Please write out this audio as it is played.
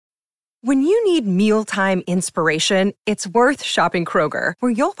When you need mealtime inspiration, it's worth shopping Kroger,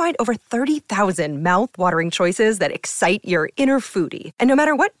 where you'll find over 30,000 mouth-watering choices that excite your inner foodie. And no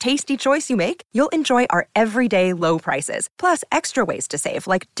matter what tasty choice you make, you'll enjoy our everyday low prices, plus extra ways to save,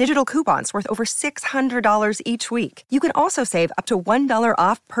 like digital coupons worth over $600 each week. You can also save up to $1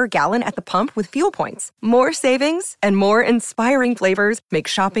 off per gallon at the pump with fuel points. More savings and more inspiring flavors make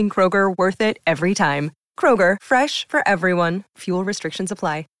shopping Kroger worth it every time. Kroger, fresh for everyone. Fuel restrictions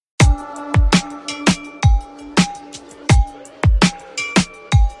apply.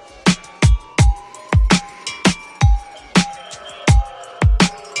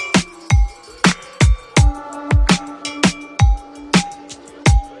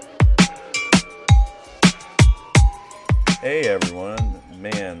 Hey everyone,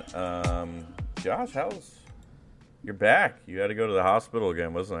 man, Josh, you're back. You had to go to the hospital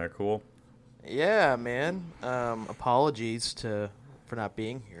again, wasn't that cool? Yeah, man. Apologies for not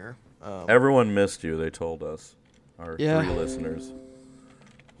being here. Everyone missed you, they told us, our 3 listeners.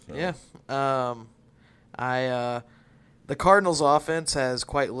 So. Yeah. The Cardinals offense has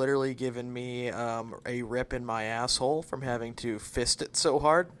quite literally given me a rip in my asshole from having to fist it so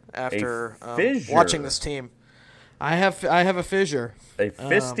hard after watching this team. I have a fissure. A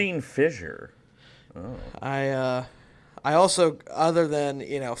fisting fissure. Oh. I also, other than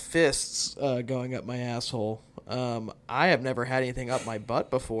fists going up my asshole, I have never had anything up my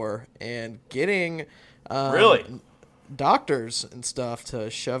butt before, and getting really doctors and stuff to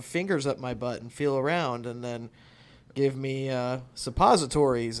shove fingers up my butt and feel around, and then give me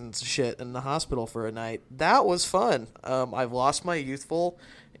suppositories and shit in the hospital for a night. That was fun. I've lost my youthful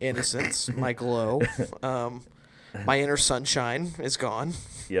innocence, my glow. My inner sunshine is gone.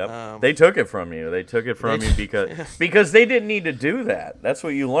 Yep. They took it from you. They took it from you because they didn't need to do that. That's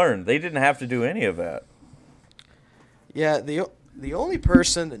what you learned. They didn't have to do any of that. Yeah, the only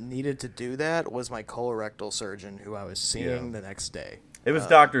person that needed to do that was my colorectal surgeon, who I was seeing the next day. It was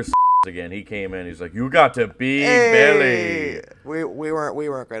Dr. again. He came in. He's like, "You got the big belly." We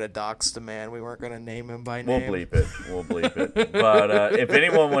weren't going to dox the man. We weren't going to name him by name. We'll bleep it. But if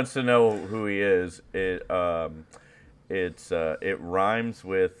anyone wants to know who he is, it rhymes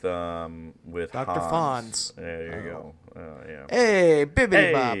with Dr. Fonz. There you go. Yeah. Hey,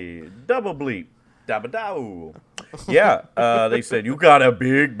 bibbidi bop. Hey, double bleep. Dabba-dow. Yeah, they said, "You got a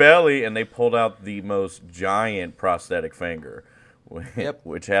big belly," and they pulled out the most giant prosthetic finger,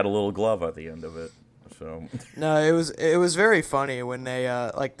 which had a little glove at the end of it. So no, it was very funny when they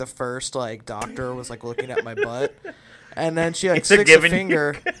the first doctor was looking at my butt, and then she sticks a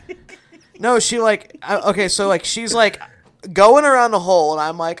finger. No, she okay, so she's going around the hole, and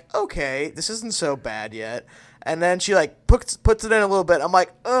I'm like, okay, this isn't so bad yet. And then she puts it in a little bit. I'm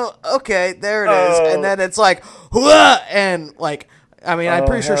like, oh, okay, there it is. And then it's whoa! And I'm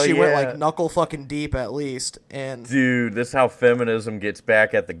pretty sure she went knuckle fucking deep at least. And dude, this is how feminism gets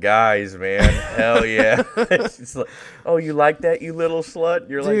back at the guys, man. Hell yeah. She's like, oh, you like that, you little slut?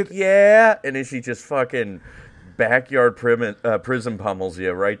 You're dude, like, yeah. And then she just fucking backyard prison pummels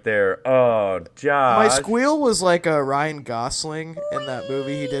you right there. Oh, Josh. My squeal was like Ryan Gosling in that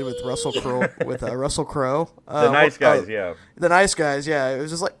movie he did with Russell Crowe. The Nice Guys, yeah. The Nice Guys, yeah. It was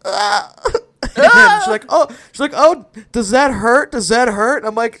just like, ah. And she's like, oh, does that hurt? Does that hurt?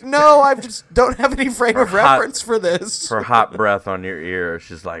 I'm like, no, I just don't have any frame of reference for this. For hot breath on your ear,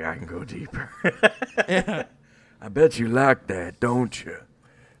 she's like, I can go deeper. Yeah. I bet you like that, don't you?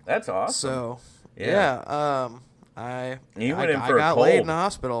 That's awesome. So, yeah. I got cold. laid in the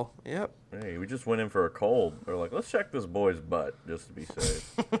hospital. Yep. Hey, we just went in for a cold. They're like, let's check this boy's butt just to be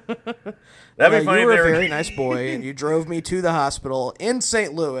safe. That'd be funny. You were a very nice boy, and you drove me to the hospital in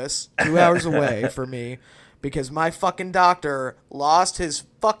St. Louis, 2 hours away for me, because my fucking doctor lost his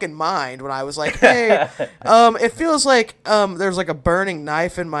fucking mind when I was like, hey, it feels like there's a burning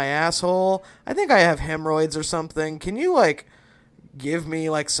knife in my asshole. I think I have hemorrhoids or something. Can you give me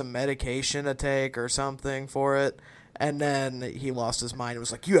some medication to take or something for it? And then he lost his mind and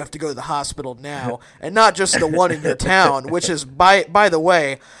was like, you have to go to the hospital now, and not just the one in your town, which is, by the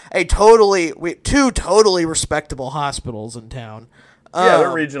way, two totally respectable hospitals in town. Yeah,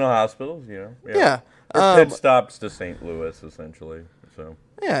 they're regional hospitals, Yeah. They're pit stops to St. Louis, essentially. So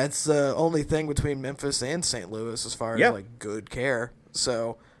yeah, it's the only thing between Memphis and St. Louis as far as good care.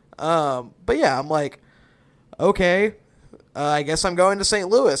 So, but yeah, I'm like, okay. I guess I'm going to St.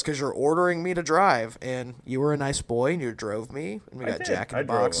 Louis because you're ordering me to drive, and you were a nice boy, and you drove me, and we got Jack in the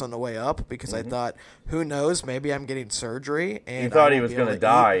Box on the way up because I thought, who knows, maybe I'm getting surgery. And he thought he was going to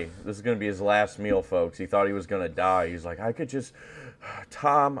die. This is going to be his last meal, folks. He thought he was going to die. He's like, I could just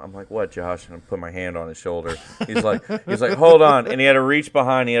Tom, I'm like, what, Josh? And I put my hand on his shoulder. He's like, hold on. And he had to reach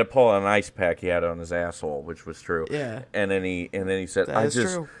behind. He had to pull out an ice pack he had on his asshole, which was true. Yeah. And then he said,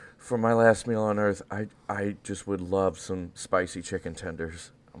 True. for my last meal on Earth, I just would love some spicy chicken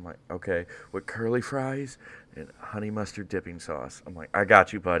tenders. I'm like, okay, with curly fries and honey mustard dipping sauce. I'm like, I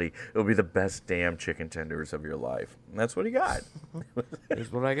got you, buddy. It'll be the best damn chicken tenders of your life. And that's what he got.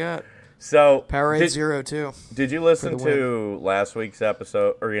 Here's what I got. So Powerade Zero too. Did you listen to last week's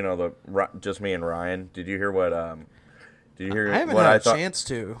episode, or the just me and Ryan? Did you hear what? Did you hear? I haven't what had I a thought? chance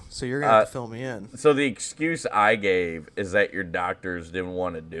to, so you're gonna have to fill me in. So the excuse I gave is that your doctors didn't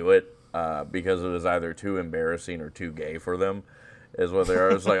want to do it because it was either too embarrassing or too gay for them. Is what they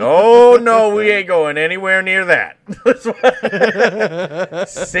are. It's like, oh no, we ain't going anywhere near that.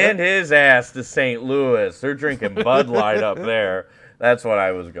 Send his ass to St. Louis. They're drinking Bud Light up there. That's what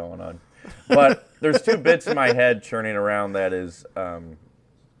I was going on. But there's two bits in my head churning around that is kind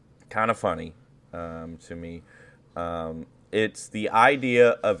of funny to me. It's the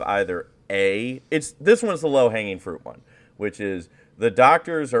idea of either this one's the low-hanging fruit one, which is the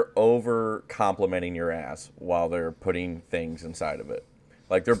doctors are over complimenting your ass while they're putting things inside of it.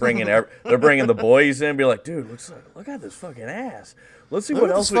 Like they're bringing the boys in and be like, dude, look at this fucking ass. Let's see what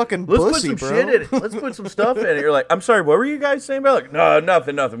else. Let's put some shit in it. Let's put some stuff in it. You're like, I'm sorry, what were you guys saying about? Like, no,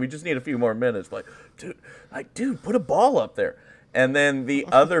 nothing. We just need a few more minutes. Like, dude, put a ball up there. And then the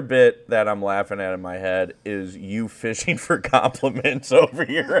other bit that I'm laughing at in my head is you fishing for compliments over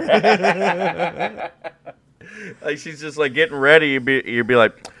your head. Like she's just like getting ready. You'd be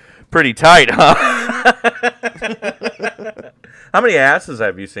like, pretty tight, huh? How many asses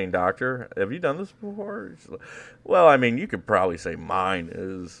have you seen, doctor? Have you done this before? Like, well, I mean, you could probably say mine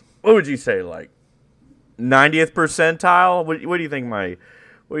is. What would you say, like 90th percentile? What do you think my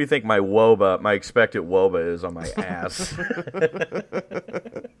WOBA, my expected WOBA is on my ass?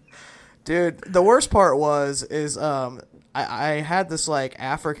 Dude, the worst part is I had this like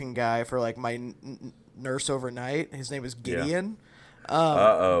African guy for like my nurse overnight. His name is Gideon.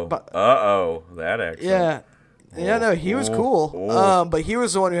 That accent. Yeah, no, he was cool. But he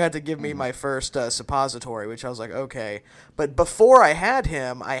was the one who had to give me my first suppository, which I was like, okay. But before I had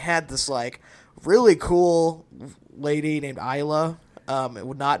him, I had this like really cool lady named Isla.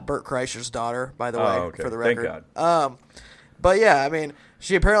 Not Bert Kreischer's daughter, by the way, for the record. Thank God. But yeah, I mean,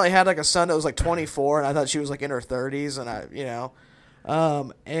 she apparently had like a son that was like 24, and I thought she was like in her 30s,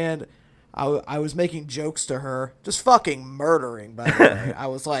 and I was making jokes to her, just fucking murdering, by the way. I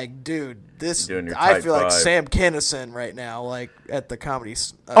was like, dude, I feel like Sam Kinison right now, like at the comedy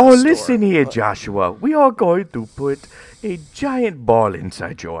store. Listen here, Joshua. We are going to put a giant ball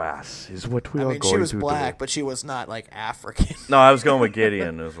inside your ass, is what we are going to do. She was black, but she was not like African. No, I was going with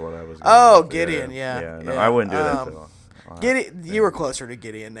Gideon is what I was going with. Gideon, No, I wouldn't do that to him. Gideon, you were closer to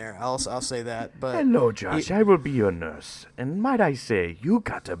Gideon there. I'll say that. But hello, Josh. I will be your nurse, and might I say, you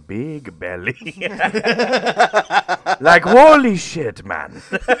got a big belly. Like holy shit, man.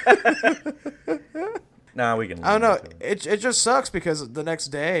 Nah, we can. I don't know. It just sucks because the next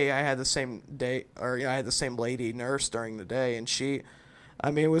day I had the same lady nurse during the day, and she. I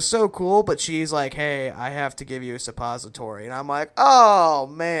mean, it was so cool, but she's like, hey, I have to give you a suppository. And I'm like, oh,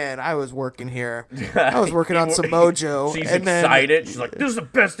 man, I was working here. I was working on some mojo. She's excited. She's like, this is the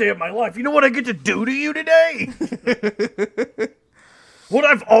best day of my life. You know what I get to do to you today? What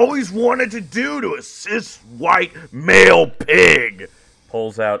I've always wanted to do to a cis white male pig.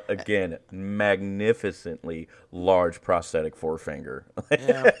 Pulls out, again, magnificently large prosthetic forefinger.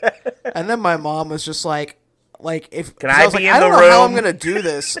 Yeah. And then my mom was just like, if can I was be like, in I don't the know room? how I'm gonna do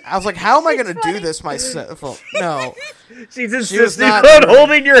this. I was like, how am I gonna do this myself? No, she's insisting on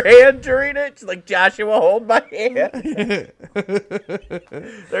holding your hand during it. She's like, Joshua, hold my hand.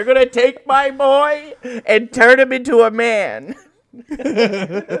 They're gonna take my boy and turn him into a man.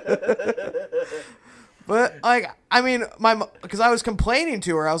 But like, I mean, because I was complaining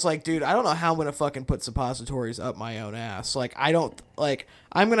to her, I was like, dude, I don't know how I'm gonna fucking put suppositories up my own ass. Like, I'm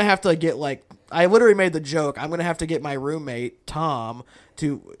gonna have to get like. I literally made the joke. I'm gonna have to get my roommate Tom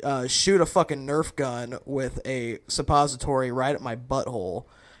to shoot a fucking Nerf gun with a suppository right at my butthole,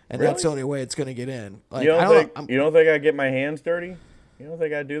 and that's the only way it's gonna get in. Like, you don't think I get my hands dirty? You don't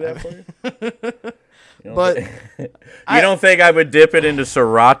think I'd do that for you? You don't think I would dip it into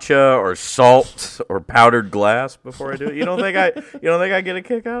sriracha or salt or powdered glass before I do it? You don't think I get a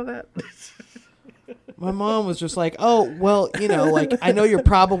kick out of that? My mom was just like, oh, well, you know, like, I know you're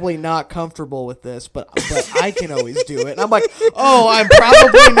probably not comfortable with this, but I can always do it. And I'm like, oh, I'm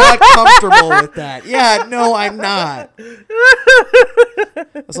probably not comfortable with that. Yeah, no, I'm not.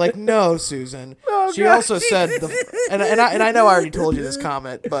 I was like, no, Susan. She also said, and I know I already told you this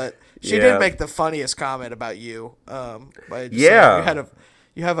comment, but she did make the funniest comment about you. By just saying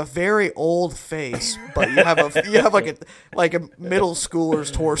you have a very old face, but you have like a middle schooler's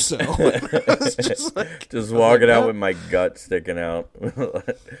torso. Just walking out with my gut sticking out.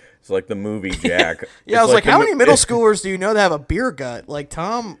 It's like the movie Jack. Yeah, I was like, how many middle schoolers do you know that have a beer gut? Like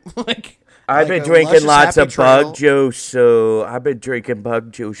Tom, I've been drinking lots of bug juice, so I've been drinking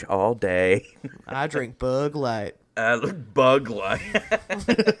bug juice all day. I drink Bug Light. Bug Light.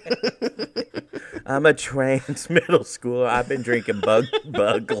 I'm a trans middle schooler. I've been drinking Bug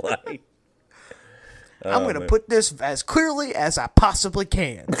Light. I'm going to put this as clearly as I possibly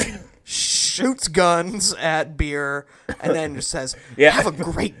can. Shoots guns at beer and then just says, have a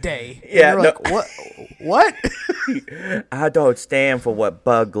great day. And you're like, what? I don't stand for what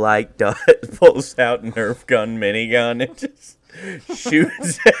Bug Light does. Pulls out Nerf gun, minigun, and just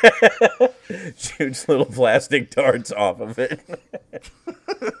shoots little plastic darts off of it.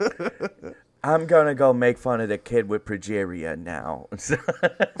 I'm going to go make fun of the kid with progeria now.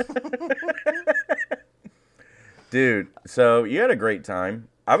 Dude, so you had a great time.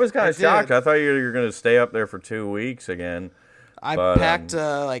 I was kind of shocked. I thought you were going to stay up there for 2 weeks again. I packed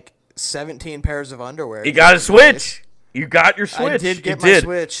like 17 pairs of underwear. You got a Switch. You got your Switch. I did get my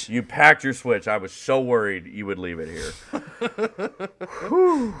Switch. You packed your Switch. I was so worried you would leave it here.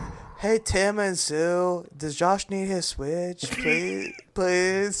 Hey, Tim and Sue, does Josh need his Switch?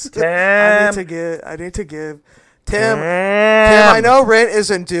 Please. Tim. I need to give. Tim, I know rent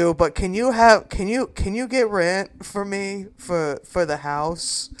isn't due, but can you get rent for me for the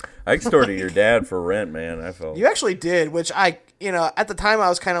house? I extorted your dad for rent, man. I felt you actually did, which at the time I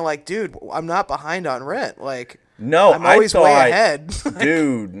was kind of like, dude, I'm not behind on rent. Like, no, I'm always way ahead.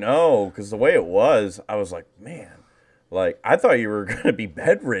 Dude, no, because the way it was, I was like, man. Like, I thought you were going to be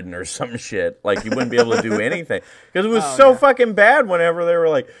bedridden or some shit. Like, you wouldn't be able to do anything. Because it was fucking bad whenever they were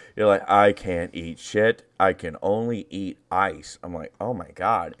like, you're like, I can't eat shit. I can only eat ice. I'm like, oh, my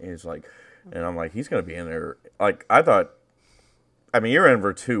God. And he's like, and I'm like, he's going to be in there. Like, I thought, I mean, you're in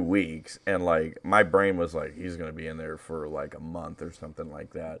for 2 weeks. And, like, my brain was like, he's going to be in there for, like, a month or something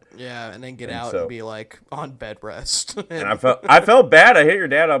like that. Yeah, and then get out and be, like, on bed rest. And I felt bad. I hit your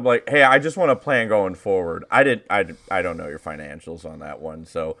dad. I'm like, hey, I just want to plan going forward. I don't know your financials on that one.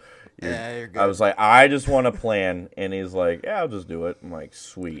 So you're good. I was like, I just want to plan. And he's like, yeah, I'll just do it. I'm like,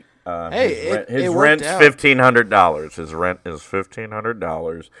 sweet. His rent's $1,500. His rent is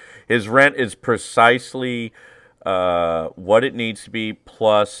 $1,500. His rent is precisely what it needs to be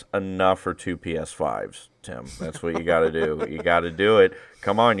plus enough for 2 PS5s, Tim. That's what you got to do. You got to do it.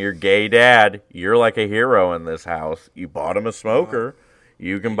 Come on, you're gay dad. You're like a hero in this house. You bought him a smoker.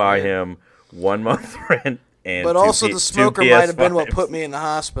 You can buy him 1 month rent. But also the smoker might have been what put me in the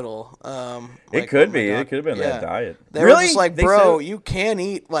hospital. It could be. It could have been that diet. They were just like, bro, you can't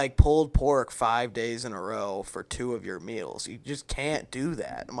eat like pulled pork 5 days in a row for 2 of your meals. You just can't do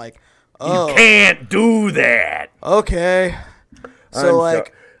that. I'm like, oh. You can't do that. Okay. So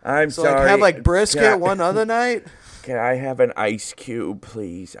I'm sorry. Like, have like brisket one other night. Can I have an ice cube,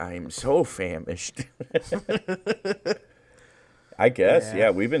 please? I'm so famished. I guess,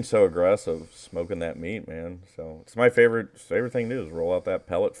 yeah. We've been so aggressive smoking that meat, man. So it's my favorite thing to do is roll out that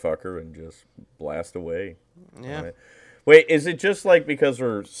pellet fucker and just blast away. Yeah. Wait, is it just like because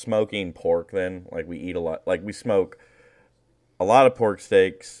we're smoking pork then? Like we eat a lot, like we smoke a lot of pork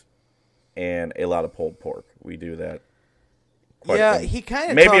steaks and a lot of pulled pork. We do that. He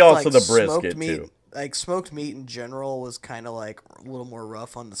kind of maybe also like the brisket meat, too. Like smoked meat in general was kind of like a little more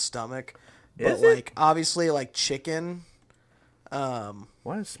rough on the stomach, but like obviously like chicken.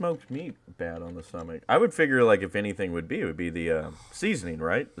 Why is smoked meat bad on the stomach? I would figure like if anything it would be the seasoning,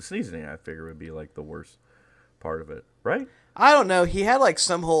 right? The seasoning I figure would be like the worst part of it, right? I don't know. He had like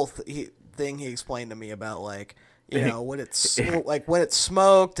some whole thing he explained to me about like, you know, when it's like when it's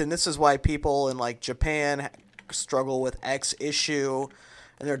smoked, and this is why people in like Japan struggle with X issue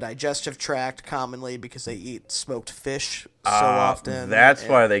in their digestive tract commonly because they eat smoked fish so often. That's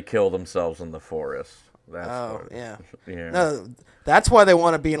why they kill themselves in the forest. That's yeah. Yeah. No, that's why they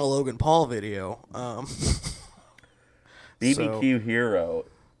want to be in a Logan Paul video. BBQ Hero.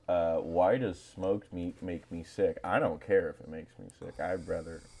 Why does smoked meat make me sick? I don't care if it makes me sick.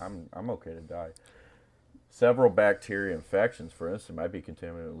 I'm okay to die. Several bacteria infections, for instance, might be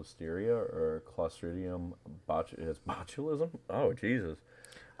contaminated with Listeria or Clostridium botulism. Oh, Jesus.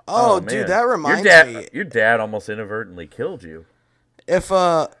 Oh, man. dude, that reminds me. Your dad almost inadvertently killed you. If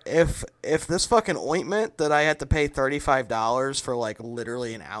this fucking ointment that I had to pay $35 for like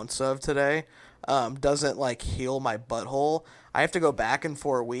literally an ounce of today, doesn't like heal my butthole, I have to go back in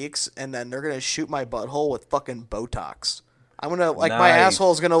 4 weeks, and then they're gonna shoot my butthole with fucking Botox. I'm gonna my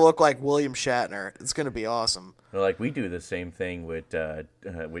asshole is gonna look like William Shatner. It's gonna be awesome. Like we do the same thing with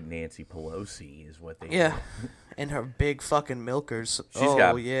Nancy Pelosi is what they do. And her big fucking milkers. She's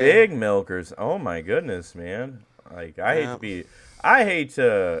got big milkers. Oh my goodness, man! Like I hate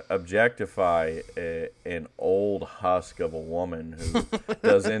to objectify an old husk of a woman who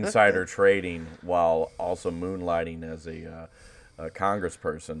does insider trading while also moonlighting as a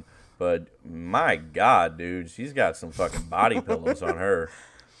congressperson. But my God, dude, she's got some fucking body pillows on her.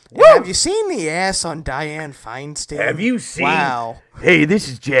 Have you seen the ass on Dianne Feinstein? Have you seen? Wow. Hey, this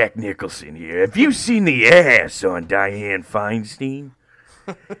is Jack Nicholson here. Have you seen the ass on Dianne Feinstein?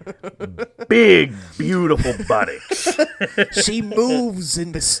 Big, beautiful buttocks. She moves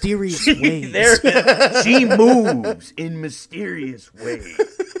in mysterious ways. She moves in mysterious ways.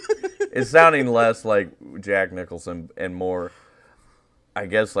 It's sounding less like Jack Nicholson and more, I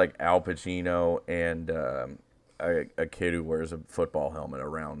guess, like Al Pacino and a kid who wears a football helmet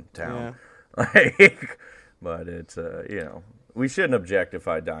around town. Yeah. But it's, we shouldn't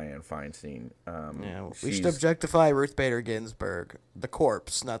objectify Dianne Feinstein. We should objectify Ruth Bader Ginsburg, the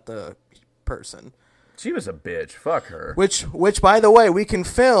corpse, not the person. She was a bitch. Fuck her. Which, by the way, we can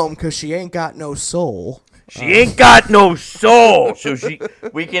film because she ain't got no soul. She ain't got no soul, so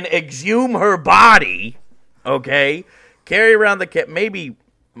we can exhume her body, okay? Carry around the maybe,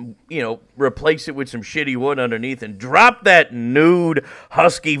 replace it with some shitty wood underneath and drop that nude,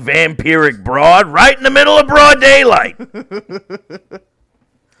 husky, vampiric broad right in the middle of broad daylight.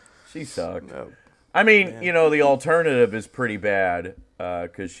 She sucked. No. I mean, the alternative is pretty bad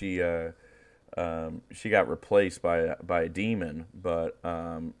because she got replaced by a demon. But,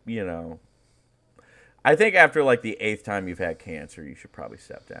 I think after like the 8th time you've had cancer, you should probably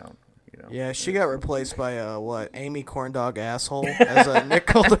step down. Yeah, she got replaced by Amy Corndog Asshole, as Nick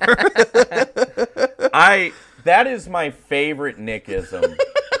called her. That is my favorite Nickism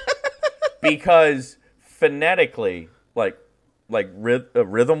because phonetically, like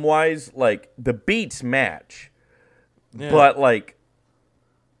rhythm wise, like the beats match, but like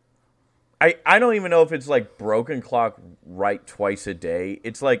I don't even know if it's like broken clock right twice a day.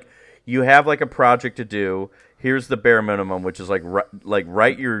 It's like you have like a project to do. Here's the bare minimum, which is like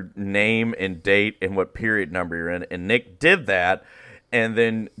write your name and date and what period number you're in. And Nick did that, and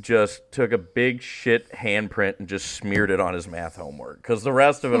then just took a big shit handprint and just smeared it on his math homework. Because the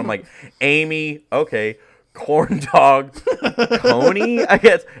rest of it, I'm like, Amy, okay, corn dog, Coney, I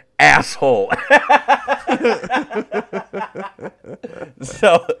guess, asshole.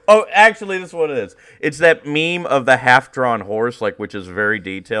 So, actually, this is what it is. It's that meme of the half-drawn horse, which is very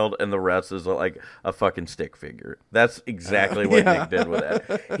detailed, and the rest is like a fucking stick figure. That's exactly what Nick did with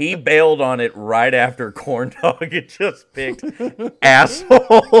that. He bailed on it right after corn dog. It just picked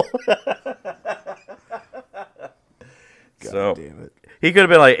asshole. God damn it. He could have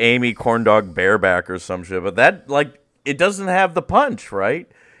been like Amy Corndog Bareback or some shit, but that, it doesn't have the punch, right?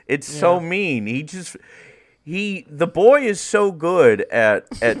 It's so mean. The boy is so good at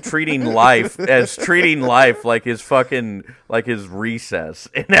treating life like his fucking, like his recess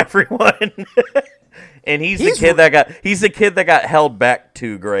and everyone. And he's the kid that got held back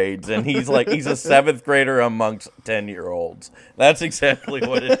 2 grades, and he's a 7th grader amongst 10-year-olds. That's exactly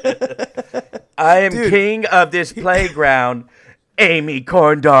what it is. I am king of this playground, Amy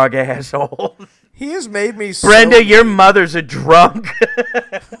Corndog asshole. He has made me so Brenda, your mother's a drunk.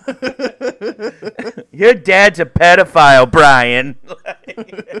 Your dad's a pedophile, Brian.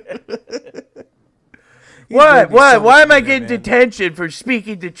 What? Why am I getting detention for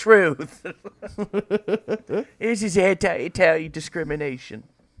speaking the truth? This is anti-Italian discrimination.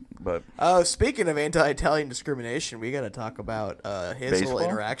 But speaking of anti-Italian discrimination, we got to talk about his little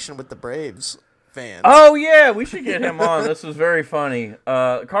interaction with the Braves fans. Oh yeah, we should get him on. This is very funny.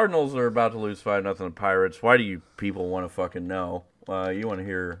 Cardinals are about to lose 5-0 to Pirates. Why do you people want to fucking know? You want to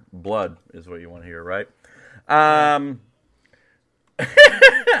hear blood is what you want to hear, right?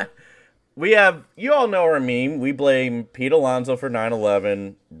 You all know our meme. We blame Pete Alonso for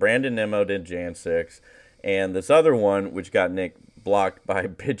 9/11, Brandon Nimmo did Jan 6, and this other one, which got Nick blocked by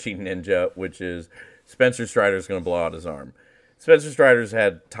Pitching Ninja, which is Spencer Strider's going to blow out his arm. Spencer Strider's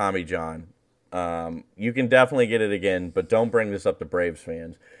had Tommy John. You can definitely get it again, but don't bring this up to Braves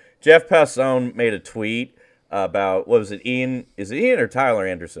fans. Jeff Passon made a tweet about, what was it, Ian? Is it Ian or Tyler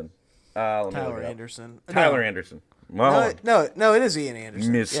Anderson? Tyler Anderson. Tyler Anderson. Well, No, it is Ian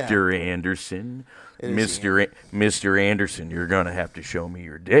Anderson. Mr. Yeah. Anderson. It is Mr. Anderson, you're going to have to show me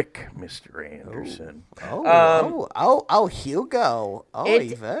your dick, Mr. Anderson. Oh, Hugo.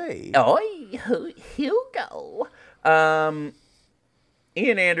 Oy vey. Hugo. Ian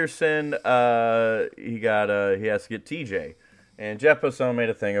Anderson, he has to get TJ. And Jeff Posone made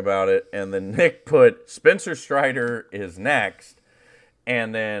a thing about it, and then Nick put Spencer Strider is next.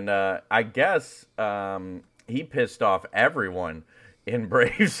 And then I guess he pissed off everyone in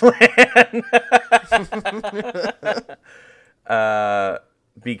Bravesland.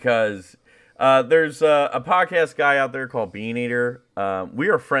 Because there's a podcast guy out there called Bean Eater. We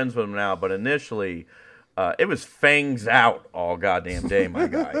are friends with him now, but initially it was fangs out all goddamn day, my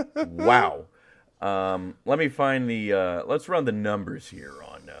guy. Wow. Let me find the. Let's run the numbers here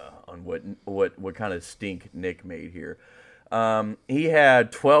on what kind of stink Nick made here. He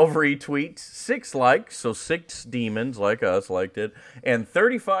had 12 retweets, 6 likes, so 6 demons like us liked it, and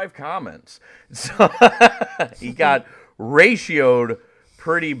 35 comments. So he got ratioed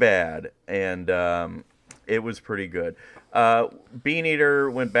pretty bad, and it was pretty good. Bean Eater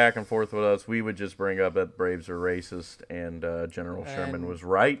went back and forth with us. We would just bring up that Braves are racist, and General Sherman was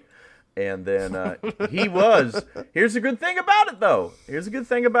right. And then he was. Here's a good thing about it, though. Here's a good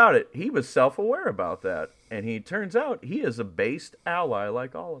thing about it. He was self-aware about that. And he turns out he is a based ally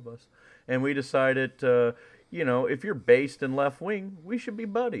like all of us. And we decided, if you're based in left wing, we should be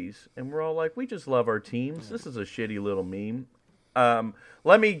buddies. And we're all like, we just love our teams. This is a shitty little meme.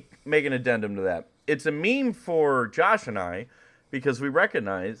 Let me make an addendum to that. It's a meme for Josh and I because we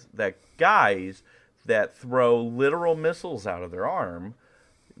recognize that guys that throw literal missiles out of their arm,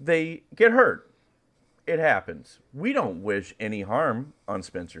 they get hurt. It happens. We don't wish any harm on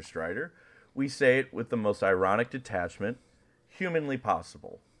Spencer Strider. We say it with the most ironic detachment humanly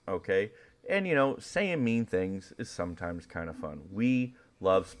possible, okay? And, saying mean things is sometimes kind of fun. We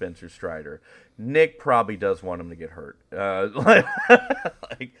love Spencer Strider. Nick probably does want him to get hurt.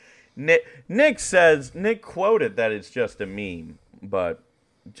 Nick quoted that it's just a meme, but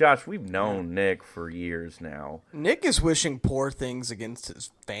Josh, we've known Nick for years now. Nick is wishing poor things against his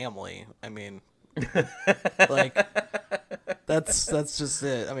family. I mean, that's just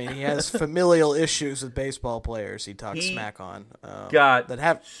it. I mean, he has familial issues with baseball players. He talks smack on.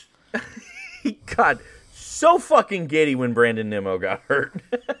 He got so fucking giddy when Brandon Nimmo got hurt.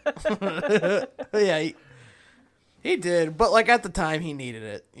 Yeah, he did. But at the time, he needed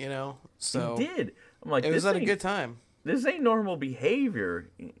it. So he did. I'm like, it was at a good time. This ain't normal behavior.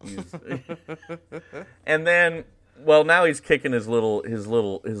 And then, now he's kicking his little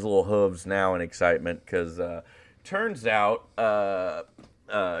hooves now in excitement because turns out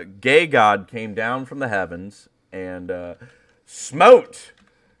Gay God came down from the heavens and smote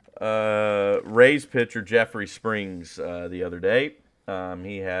Rays pitcher Jeffrey Springs the other day.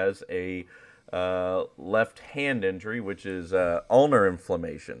 He has a left hand injury, which is ulnar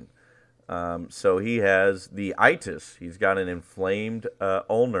inflammation. So he has the itis. He's got an inflamed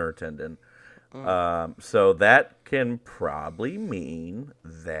ulnar tendon. So that can probably mean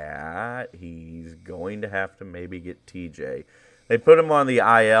that he's going to have to maybe get TJ. They put him on the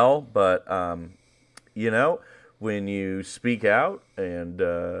IL, but, when you speak out and,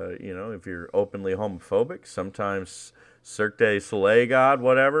 if you're openly homophobic, sometimes Cirque du Soleil God,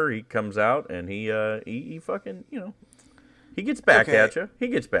 whatever, he comes out and he fucking, he gets back at you. He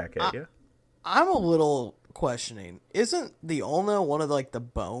gets back at you. I'm a little questioning. Isn't the ulna one of the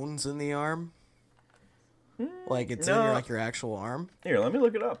bones in the arm? It's in your actual arm. Here, let me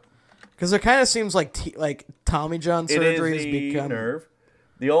look it up. Because it kind of seems like Tommy John surgery has become nerve.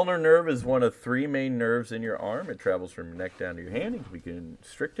 The ulnar nerve is one of 3 main nerves in your arm. It travels from your neck down to your hand. We can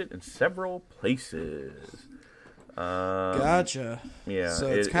constrict it in several places. Gotcha. Yeah. So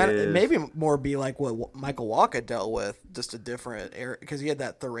it's kind of maybe more be like what Michael Walker dealt with, just a different area, because he had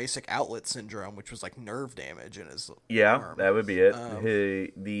that thoracic outlet syndrome, which was nerve damage in his arm. That would be it.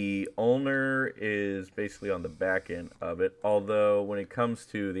 The ulnar is basically on the back end of it. Although when it comes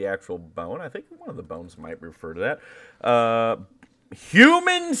to the actual bone, I think one of the bones might refer to that.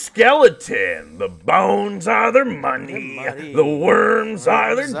 Human skeleton. The bones are their money. The worms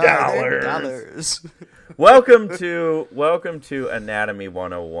are their dollars. Welcome to Anatomy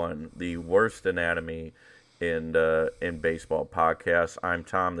 101, the worst anatomy in baseball podcast. I'm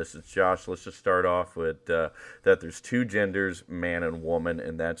Tom. This is Josh. Let's just start off with that there's 2 genders, man and woman,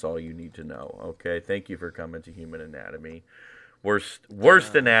 and that's all you need to know. Okay. Thank you for coming to Human Anatomy. Worst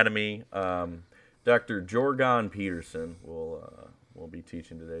anatomy. Dr. Jorgon Peterson will be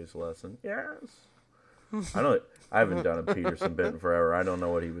teaching today's lesson. Yes. I haven't done a Peterson bit in forever. I don't know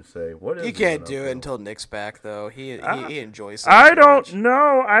what he would say. What is You he can't been do up it to? until Nick's back, though. He enjoys it. I don't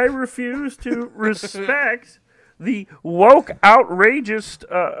know. I refuse to respect the woke, outrageous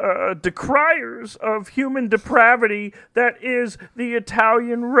decriers of human depravity that is the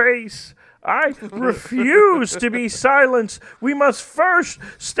Italian race. I refuse to be silenced. We must first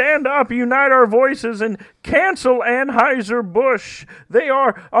stand up, unite our voices, and cancel Anheuser-Busch. They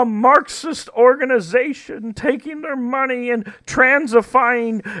are a Marxist organization taking their money and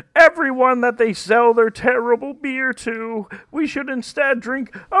transifying everyone that they sell their terrible beer to. We should instead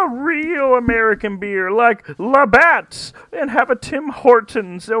drink a real American beer like Labatt's and have a Tim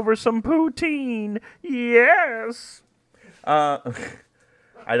Hortons over some poutine. Yes. I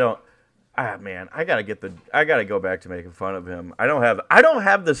don't. Man, I gotta go back to making fun of him. I don't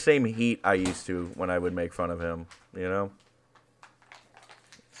have the same heat I used to when I would make fun of him. You know.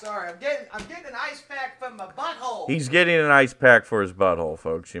 Sorry, I'm getting an ice pack from my butthole. He's getting an ice pack for his butthole,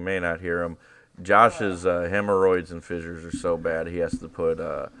 folks. You may not hear him. Josh's hemorrhoids and fissures are so bad he has to put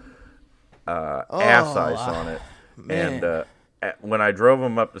ass ice on it. Man. And when I drove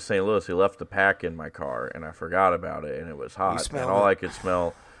him up to St. Louis, he left the pack in my car, and I forgot about it, and it was hot. And smelled all it. I could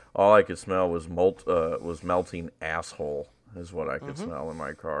smell was melting asshole. Is what I could smell in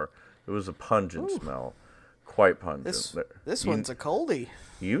my car. It was a pungent smell, quite pungent. This one's a coldie.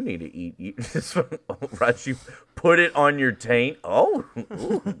 You need to eat this one, right? You put it on your taint. Oh,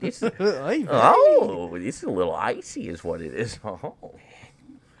 ooh, this is a little icy, is what it is. Oh.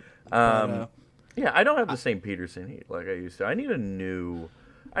 Yeah, I don't have the same Peterson heat like I used to. I need a new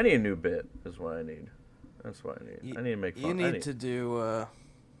bit. Is what I need. That's what I need. I need to make fun. You need to do.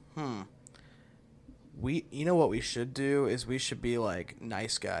 You know what we should do is we should be like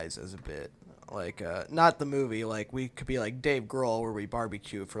nice guys as a bit, like not the movie. Like we could be like Dave Grohl, where we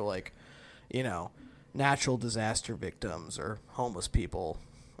barbecue for like, natural disaster victims or homeless people.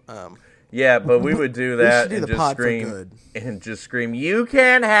 Yeah, but we would do that do and the just pod for scream good. and just scream, "You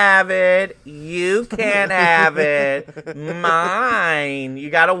can't have it. You can't have it. Mine. You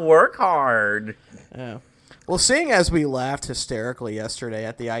got to work hard." Yeah. Well, seeing as we laughed hysterically yesterday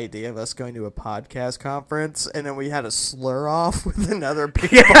at the idea of us going to a podcast conference, and then we had a slur off with another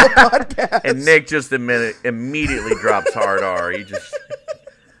people podcast. And Nick just immediately drops hard R.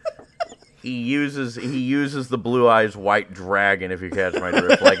 He uses the Blue Eyes White Dragon, if you catch my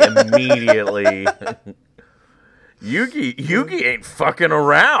drift, like immediately. Yugi ain't fucking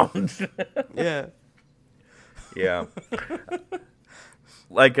around. Yeah. Yeah.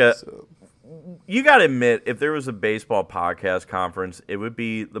 You gotta admit, if there was a baseball podcast conference, it would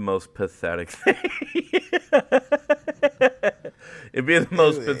be the most pathetic thing. It'd be the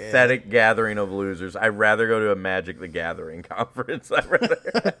most pathetic gathering of losers. I'd rather go to a Magic the Gathering conference. I'd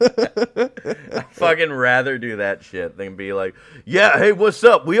fucking rather do that shit than be like, yeah, hey, what's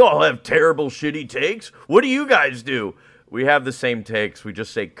up? We all have terrible, shitty takes. What do you guys do? We have the same takes. We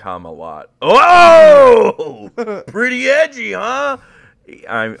just say come a lot. Oh! Pretty edgy, huh?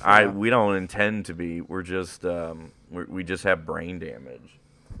 We don't intend to be. We're just we just have brain damage.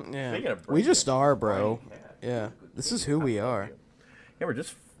 Yeah. We just are, bro. Yeah. This is who we are. Yeah, we're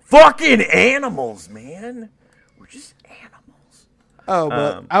just fucking animals, man. We're just animals. Oh,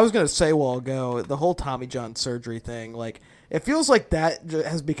 but I was gonna say a while ago, the whole Tommy John surgery thing, like it feels like that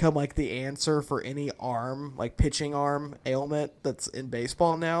has become like the answer for any arm, like pitching arm ailment that's in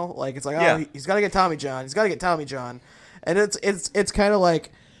baseball now. Like it's like, oh, he's got to get Tommy John. He's got to get Tommy John. And it's kind of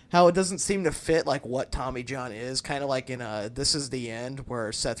like how it doesn't seem to fit like what Tommy John is. Kind of like in This Is the End,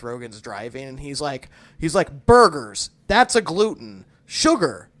 where Seth Rogen's driving and he's like burgers, that's a gluten.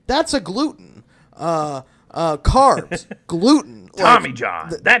 Sugar, that's a gluten. Carbs, gluten. Tommy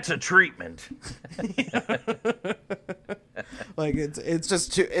John, that's a treatment. Like it's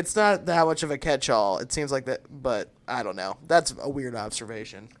just it's not that much of a catch-all. It seems like that, but I don't know. That's a weird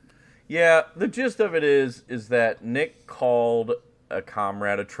observation. Yeah, the gist of it is that Nick called a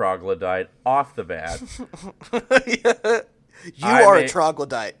comrade a troglodyte off the bat. You are a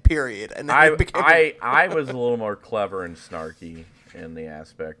troglodyte, period. And then I was a little more clever and snarky in the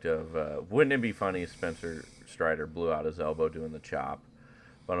aspect of, wouldn't it be funny if Spencer Strider blew out his elbow doing the chop?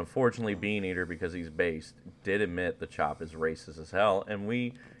 But unfortunately, Bean Eater, because he's based, did admit the chop is racist as hell, and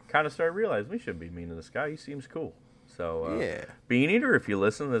we kind of started realizing we shouldn't be mean to this guy. He seems cool. So, yeah. Bean Eater, if you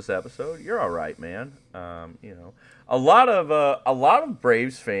listen to this episode, you're all right, man. A lot of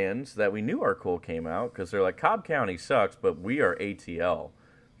Braves fans that we knew are cool came out because they're like, Cobb County sucks, but we are ATL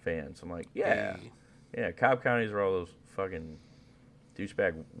fans. I'm like, yeah, Cobb Counties are all those fucking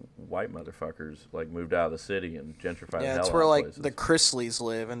douchebag white motherfuckers like moved out of the city and gentrified. Yeah, the it's hell where out of like places. the Chrisleys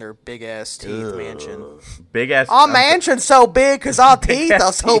live in their big ass teeth mansion. Big ass. Our mansion's so big because our teeth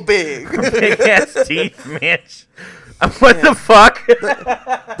are so big. Big ass teeth mansion. What the fuck?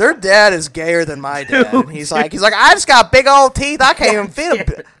 Their dad is gayer than my dad. And he's like, I just got big old teeth. I can't even fit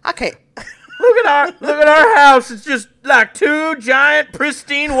them. I can't. Look at our house. It's just like two giant,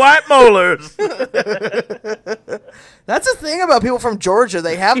 pristine white molars. That's the thing about people from Georgia.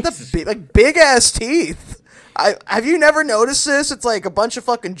 They have the big ass teeth. Have you never noticed this? It's like a bunch of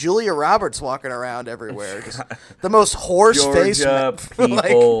fucking Julia Roberts walking around everywhere. Just the most horse face. Georgia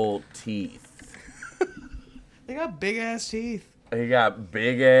people teeth. They got big ass teeth. He got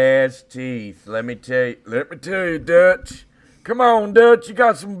big ass teeth. Let me tell you, Dutch. Come on, Dutch. You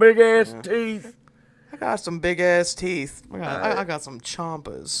got some big ass teeth. I got some big ass teeth. I got some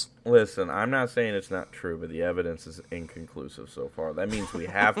chompas. Listen, I'm not saying it's not true, but the evidence is inconclusive so far. That means we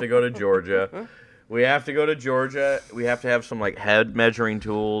have to go to Georgia. We have to go to Georgia. We have to have some like head measuring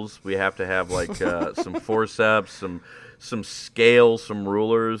tools. We have to have like some forceps, some scales, some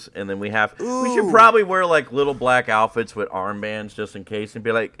rulers, and then we should probably wear like little black outfits with armbands just in case, and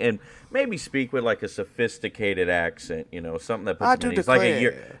be like, and maybe speak with like a sophisticated accent, something that puts them at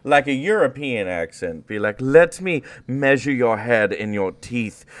ease, like a European accent. Be like, let me measure your head and your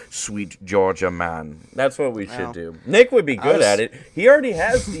teeth, sweet Georgia man. That's what we should do. Nick would be good at it. He already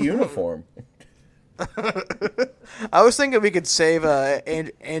has the uniform. I was thinking we could save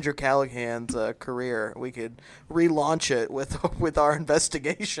Andrew Callahan's career. We could relaunch it with our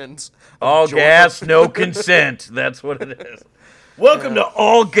investigations. All gas, no consent. That's what it is. Welcome to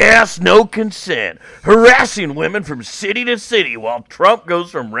All Gas, No Consent. Harassing women from city to city while Trump goes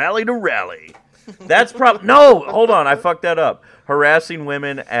from rally to rally. That's no, hold on, I fucked that up. Harassing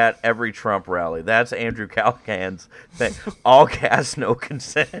women at every Trump rally. That's Andrew Callahan's thing. All gas, no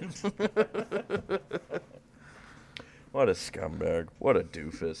consent. What a scumbag. What a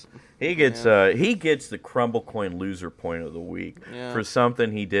doofus. He gets the crumble coin loser point of the week for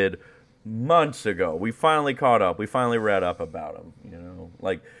something he did months ago. We finally caught up. We finally read up about him.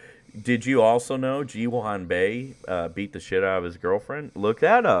 Like, did you also know Ji-Hwan Bae beat the shit out of his girlfriend? Look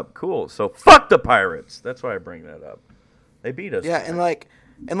that up. Cool. So fuck the Pirates. That's why I bring that up. They beat us. Yeah,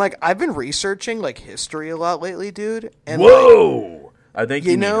 and I've been researching like history a lot lately, dude. And whoa! I think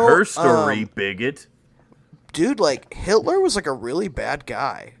you need her story, bigot. Dude, like Hitler was like a really bad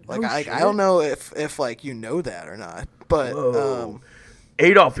guy. Like I don't know if like you know that or not, but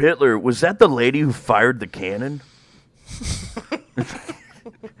Adolf Hitler, was that the lady who fired the cannon?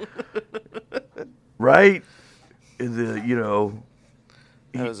 Right? That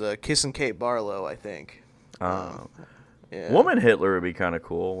was Kissing Kate Barlow, I think. Yeah. Woman Hitler would be kind of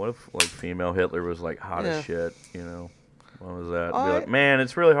cool. What if like female Hitler was like hot as shit? What was that? Be like, man,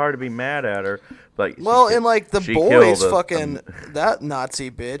 it's really hard to be mad at her. Like, and like the boys, fucking that Nazi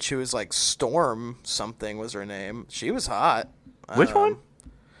bitch who was like Storm something was her name. She was hot. Which one?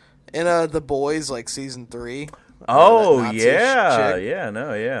 In the boys, like season 3. Oh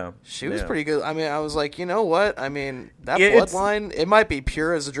yeah. She was pretty good. I mean, I was like, you know what? I mean, that bloodline, it might be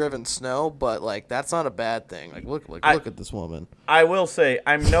pure as driven snow, but like that's not a bad thing. Like, look at this woman. I will say,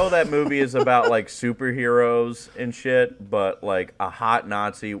 I know that movie is about like superheroes and shit, but like a hot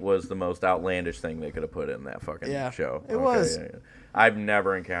Nazi was the most outlandish thing they could have put in that fucking show. It was. Yeah. I've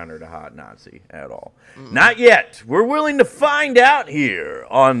never encountered a hot Nazi at all. Not yet. We're willing to find out here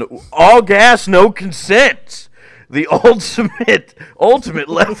on All Gas, No Consent. The ultimate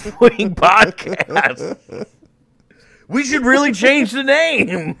left-wing podcast. We should really change the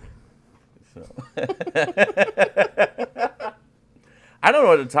name. I don't know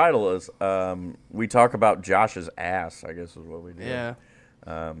what the title is. We talk about Josh's ass, I guess is what we do. Yeah.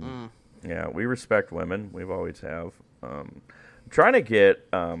 Yeah, we respect women. We've always have. I'm trying to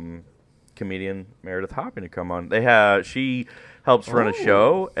get comedian Meredith Hopping to come on. She helps run a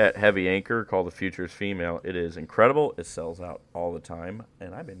show at Heavy Anchor called The Future is Female. It is incredible. It sells out all the time,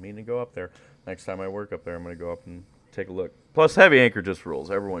 and I've been meaning to go up there. Next time I work up there, I'm going to go up and take a look. Plus, Heavy Anchor just rules.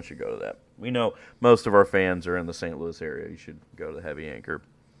 Everyone should go to that. We know most of our fans are in the St. Louis area. You should go to the Heavy Anchor.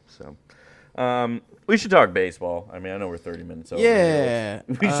 So, we should talk baseball. I mean, I know we're 30 minutes over. Yeah.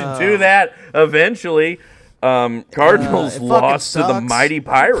 We should do that eventually. Cardinals lost to the mighty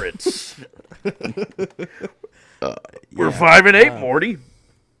Pirates. We're 5-8, Morty.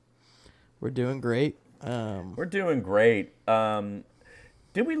 We're doing great. We're doing great.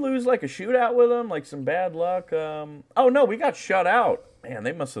 Did we lose like a shootout with them? Like some bad luck? Oh no, we got shut out. Man,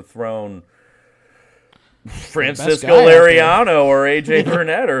 they must have thrown Francisco Liriano or AJ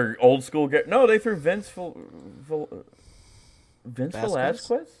Burnett or old school. No, they threw Vince. Vince Vasquez?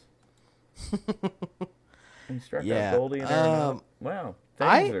 Velasquez? He struck Yeah. out Goldie and Arenado. Wow.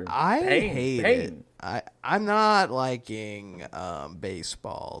 I Pain. hate Pain. it. I'm not liking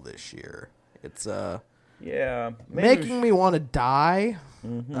baseball this year. It's Yeah. making me want to die.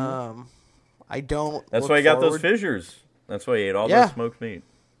 I don't. That's look why he got those forward- fissures. That's why he ate all Yeah. that smoked meat.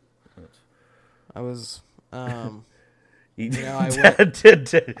 I was. He, I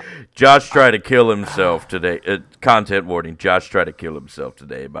Josh tried to kill himself today. Content warning: Josh tried to kill himself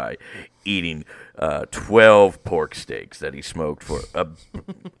today by eating 12 pork steaks that he smoked for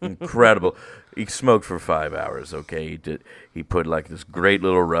incredible. He smoked for 5 hours. Okay, he put like this great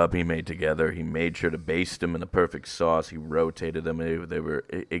little rub he made together. He made sure to baste them in the perfect sauce. He rotated them. They were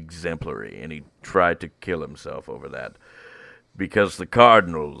exemplary, and he tried to kill himself over that. Because the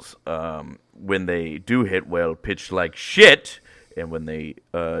Cardinals, when they do hit well, pitch like shit, and when they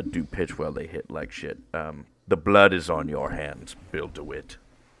do pitch well, they hit like shit. The blood is on your hands, Bill DeWitt.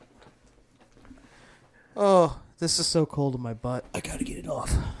 Oh, this is so cold in my butt. I gotta get it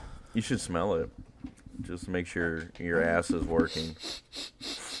off. You should smell it. Just make sure your ass is working.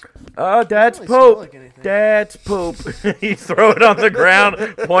 Oh, that's Doesn't really smell poop. like anything. That's poop. You throw it on the ground,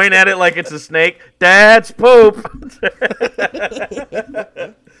 point at it like it's a snake. That's poop.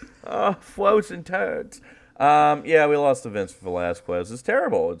 Oh, floats and turds. Yeah, we lost to Vince Velasquez. It's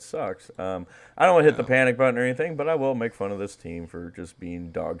terrible. It sucks. I don't want to hit the panic button or anything, but I will make fun of this team for just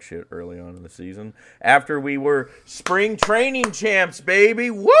being dog shit early on in the season. After we were spring training champs, baby.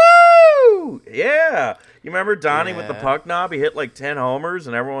 Woo! Yeah. You remember Donnie with the Yeah. puck knob? He hit like 10 homers,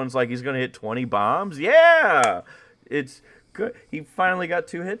 and everyone's like, he's going to hit 20 bombs. Yeah. It's good. He finally got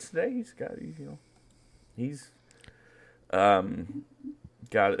 2 hits today. He's got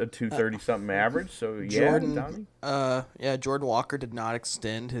a 230-something average, so yeah, Donnie. Jordan Walker did not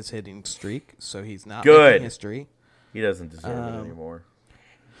extend his hitting streak, so he's not Good. making history. He doesn't deserve it anymore.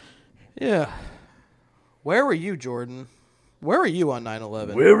 Yeah. Where were you, Jordan? Where were you on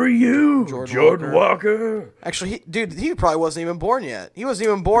 9/11? Where are you, Jordan Jordan Walker? Actually, he probably wasn't even born yet. He wasn't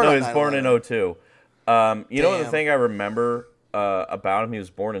even born No, on he was born in 9/11. 02. You know the Damn. thing I remember about him? He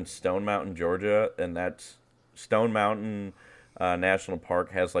was born in Stone Mountain, Georgia, and that's Stone Mountain National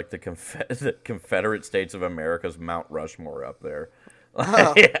Park has like the Confederate States of America's Mount Rushmore up there.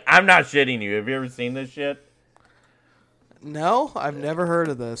 I'm not shitting you. Have you ever seen this shit? No, I've never heard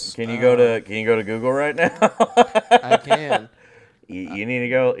of this. Can you go to Google right now? I can. You need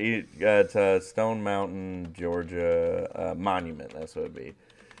to go to Stone Mountain, Georgia monument. That's what it'd be.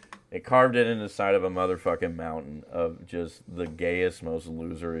 They carved it in the side of a motherfucking mountain of just the gayest, most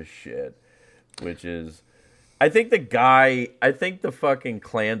loserish shit. Which is, I think the fucking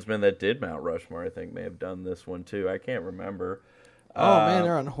Klansman that did Mount Rushmore, I think may have done this one too. I can't remember. Oh man,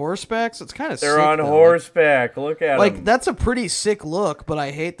 they're on horsebacks. It's kind of They're sick, on though. horseback. Look at Like them. that's a pretty sick look, but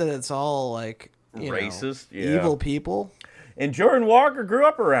I hate that it's all like Racist? Yeah. evil people. And Jordan Walker grew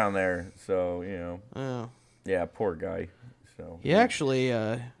up around there, so Oh. yeah, poor guy. So He actually,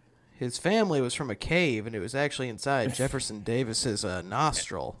 his family was from a cave, and it was actually inside Jefferson Davis's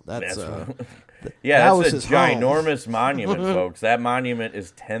nostril. That's yeah, that was that's his a home. ginormous monument, folks. That monument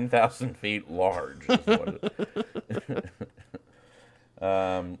is 10,000 feet large. Is what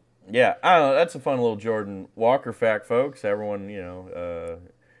yeah, I don't know. That's a fun little Jordan Walker fact, folks. Everyone,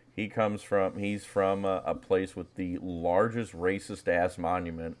 he's from a place with the largest racist ass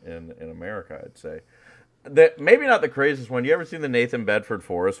monument in America, I'd say. That maybe not the craziest one. You ever seen the Nathan Bedford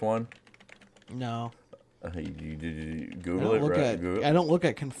Forrest one? no. You I Google it, don't, look right? at, Google. I don't look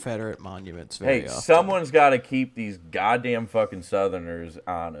at Confederate monuments very Hey, often. someone's got to keep these goddamn fucking Southerners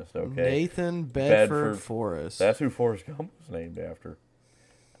honest, okay? Nathan Bedford Forrest. That's who Forrest Gump was named after.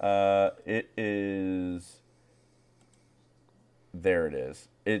 It is. There it is.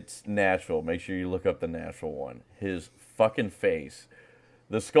 It's Nashville. Make sure you look up the Nashville one. His fucking face.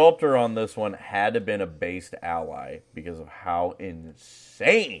 The sculptor on this one had to have been a based ally because of how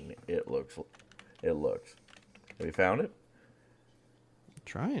insane it looks. Have you found it?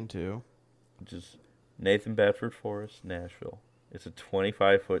 Trying to. Just Nathan Bedford Forrest, Nashville. It's a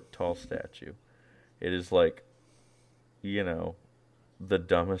 25-foot tall statue. It is like, the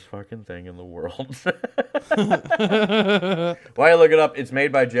dumbest fucking thing in the world. While you look it up, it's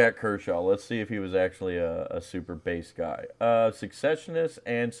made by Jack Kershaw. Let's see if he was actually a super base guy. Successionist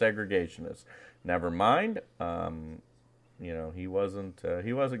and segregationist. Never mind. He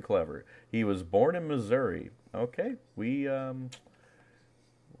wasn't clever. He was born in Missouri. Okay, we're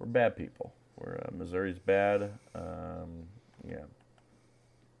bad people. Missouri's bad. Yeah.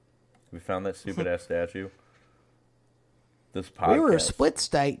 We found that stupid ass statue. this podcast. We were a split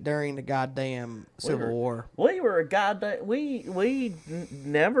state during the goddamn Civil War. We were a goddamn. We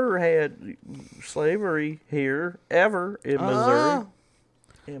never had slavery here ever in Missouri.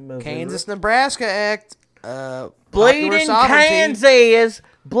 In Missouri. Kansas-Nebraska Act. Bleeding Kansas.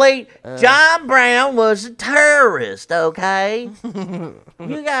 John Brown was a terrorist. Okay,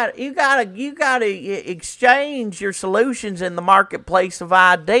 you gotta exchange your solutions in the marketplace of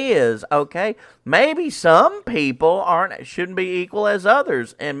ideas. Okay, maybe some people shouldn't be equal as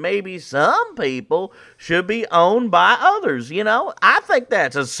others, and maybe some people should be owned by others. You know, I think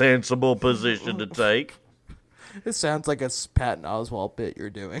that's a sensible position to take. This sounds like a Patton Oswalt bit you're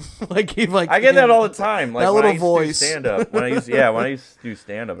doing. I get that all the time. Like that when little I used voice. to do stand up. When I used to do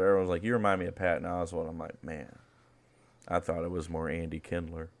stand up, everyone was like, "You remind me of Patton Oswalt." I'm like, man, I thought it was more Andy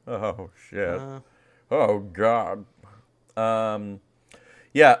Kindler. Oh shit. Oh god.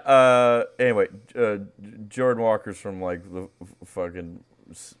 Anyway, Jordan Walker's from like the fucking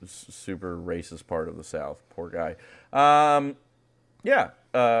super racist part of the South. Poor guy.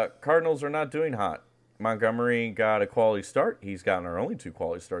 Cardinals are not doing hot. Montgomery got a quality start. He's gotten our only 2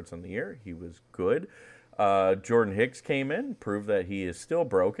 quality starts in the year. He was good. Jordan Hicks came in, proved that he is still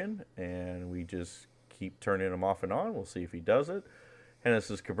broken, and we just keep turning him off and on. We'll see if he does it.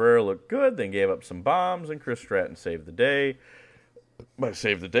 Genesis Cabrera looked good, then gave up some bombs, and Chris Stratton saved the day. By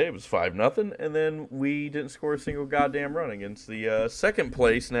saved the day, it was 5-0, and then we didn't score a single goddamn run against the second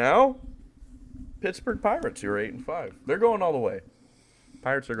place now, Pittsburgh Pirates, who are 8-5. They're going all the way.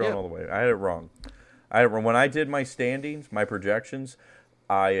 Pirates are going all the way. I had it wrong. When I did my standings, my projections,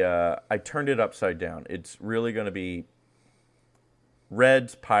 I turned it upside down. It's really going to be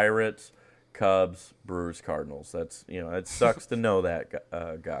Reds, Pirates, Cubs, Brewers, Cardinals. That's it sucks to know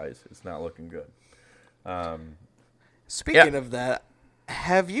that, guys. It's not looking good. Speaking of that,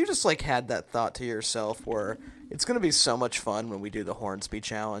 have you just had that thought to yourself where it's going to be so much fun when we do the Hornsby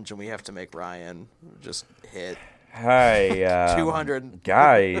Challenge and we have to make Ryan just hit Hi, 200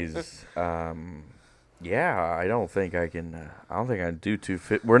 guys. Yeah, I don't think I can. I don't think I can do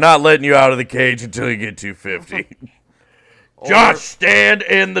 250. We're not letting you out of the cage until you get 250. Josh, stand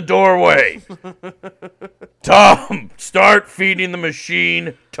in the doorway. Tom, start feeding the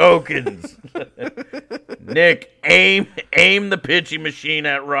machine tokens. Nick, aim the pitching machine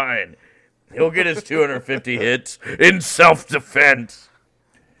at Ryan. He'll get his 250 hits in self-defense.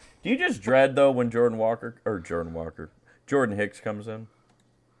 Do you just dread though when Jordan Hicks comes in?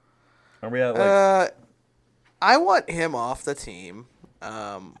 Are we at I want him off the team.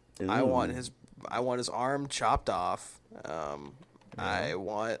 I want his arm chopped off. I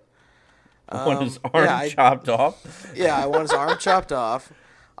want his arm chopped off? Yeah, I want his arm chopped off.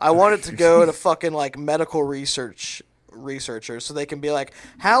 I want it to go to fucking medical researchers so they can be like,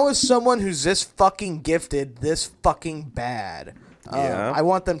 how is someone who's this fucking gifted this fucking bad? I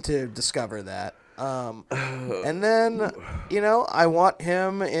want them to discover that. And then, I want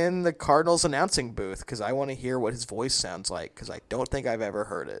him in the Cardinals announcing booth because I want to hear what his voice sounds like because I don't think I've ever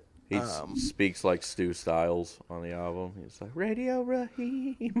heard it. He speaks like Stu Styles on the album. He's like, Radio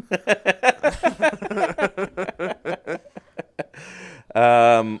Raheem.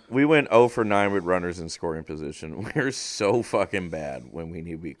 We went 0 for 9 with runners in scoring position. We're so fucking bad when we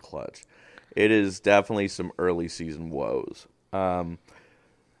need to be clutch. It is definitely some early season woes. A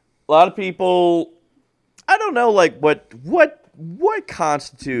lot of people, I don't know, what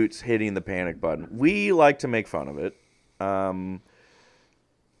constitutes hitting the panic button. We like to make fun of it.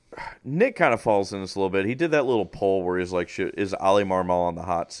 Nick kind of falls in this a little bit. He did that little poll where he's like, is Ali Marmol on the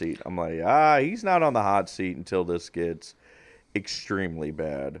hot seat? I'm like, he's not on the hot seat until this gets extremely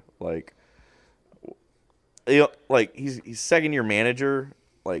bad. He's second-year manager.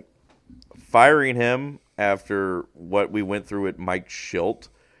 Firing him after what we went through with Mike Schilt,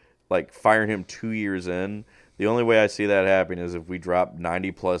 firing him 2 years in. The only way I see that happening is if we drop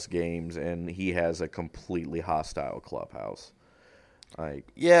 90-plus games and he has a completely hostile clubhouse. I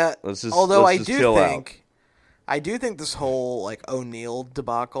do think this whole O'Neal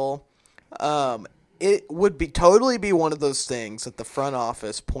debacle, it would totally be one of those things that the front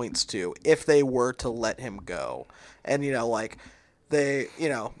office points to if they were to let him go, and they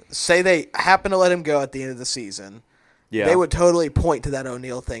say they happen to let him go at the end of the season. Yeah, they would totally point to that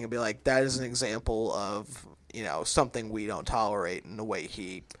O'Neal thing and be like, that is an example of something we don't tolerate in the way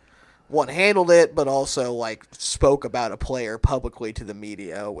he handled it, but also spoke about a player publicly to the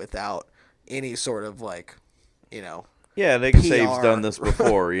media without any sort of yeah, they can say he's done this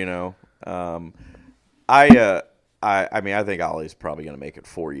before. I think Ollie's probably going to make it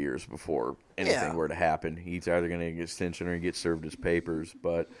 4 years before anything were to happen. He's either going to get extension or he gets served his papers.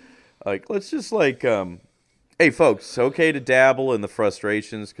 But let's just Hey, folks, it's okay to dabble in the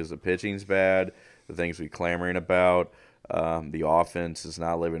frustrations because the pitching's bad, the things we clamoring about, the offense is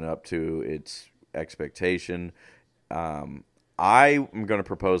not living up to its expectation. I am going to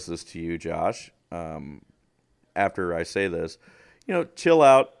propose this to you, Josh. After I say this, chill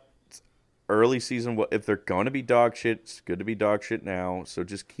out. It's early season. If they're going to be dog shit, it's good to be dog shit now. So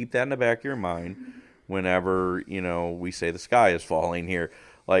just keep that in the back of your mind whenever, we say the sky is falling here.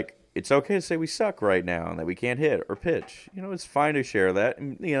 Like, it's okay to say we suck right now and that we can't hit or pitch. It's fine to share that.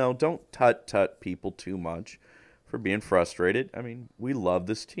 And, don't tut people too much for being frustrated. I mean, we love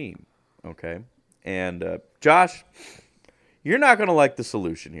this team, okay? And, Josh, you're not going to like the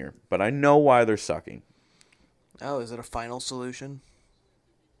solution here, but I know why they're sucking. Oh, is it a final solution?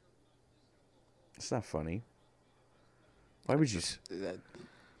 It's not funny. Why would you...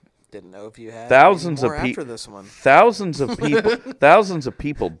 Didn't know if you had thousands more of after this one. Thousands of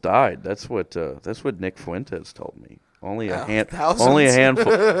people died. That's what Nick Fuentes told me. Only a handful. Only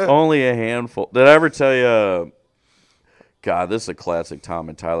a handful. Did I ever tell you? God, this is a classic Tom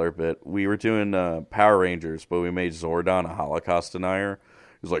and Tyler bit. We were doing Power Rangers, but we made Zordon a Holocaust denier.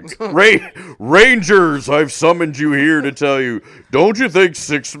 He's like, Rangers, I've summoned you here to tell you, don't you think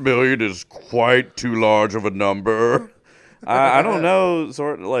 6 million is quite too large of a number? I don't know,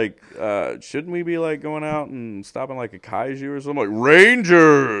 shouldn't we be going out and stopping a kaiju or something?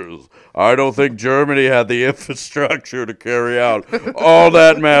 Rangers! I don't think Germany had the infrastructure to carry out all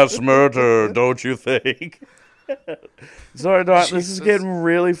that mass murder, don't you think? This is getting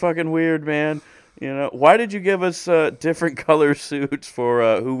really fucking weird, man. Why did you give us different color suits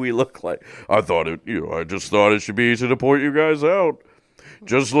for who we look like? I just thought it should be easy to point you guys out.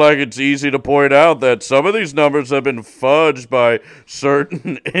 Just like it's easy to point out that some of these numbers have been fudged by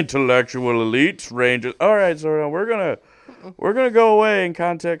certain intellectual elites ranges. All right, Zordon, we're gonna go away and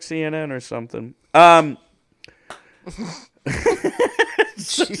contact CNN or something.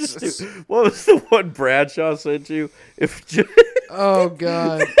 Jesus. What was the one Bradshaw sent you? Oh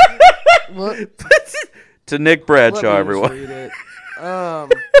God. What? To Nick Bradshaw, everyone. Read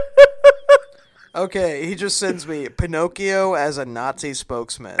it. Okay, he just sends me Pinocchio as a Nazi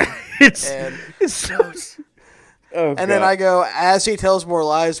spokesman. It's so... Oh, and then I go, as he tells more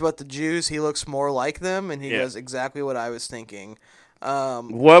lies about the Jews, he looks more like them, and he does exactly what I was thinking.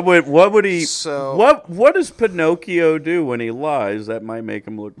 What would he? So what does Pinocchio do when he lies that might make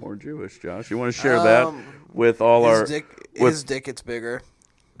him look more Jewish? Josh, you want to share that with all his dick gets bigger.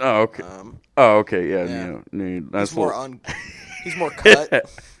 Oh, okay. Yeah. That's he's more cut.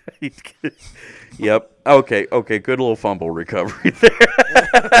 Yep. Okay. Good little fumble recovery there.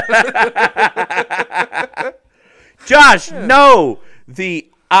 Josh, no.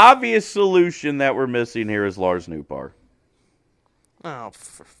 The obvious solution that we're missing here is Lars Nootbaar. Oh,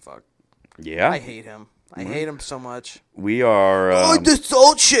 for fuck. Yeah. I hate him. I hate him so much. We are. The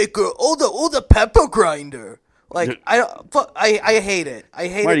salt shaker. The pepper grinder. I hate it. I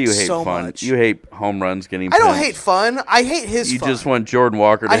hate Why do you it hate so fun? much. You hate home runs getting I don't pinched. hate fun. I hate his fun. You just want Jordan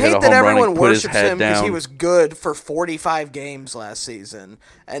Walker to hit a home run and put his head down. I hate that everyone worships him because he was good for 45 games last season.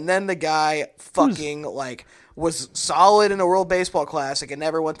 And then the guy was solid in a World Baseball Classic, and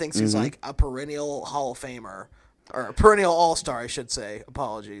everyone thinks he's a perennial Hall of Famer. Or a perennial All-Star, I should say.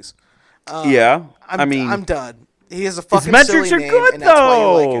 Apologies. I'm done. He has a fucking his metrics silly are name, good and that's why you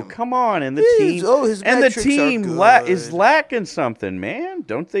like though. him. Come on, and the team is lacking something, man.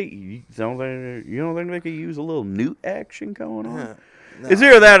 Don't they? You don't think they could use a little Newt action going on? No. It's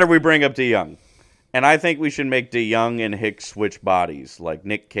either that or we bring up DeYoung, and I think we should make DeYoung and Hicks switch bodies, like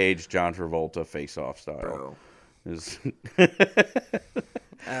Nick Cage, John Travolta, face-off style.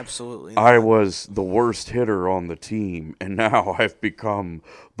 Absolutely. I was the worst hitter on the team, and now I've become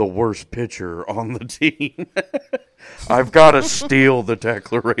the worst pitcher on the team. I've got to steal the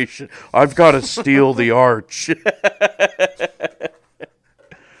Declaration. I've got to steal the arch.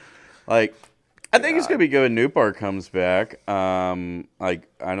 I think it's going to be good when Nootbaar comes back. I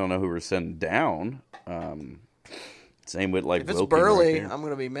don't know who we're sending down. Same with, if it's Wilkie Burley, right I'm going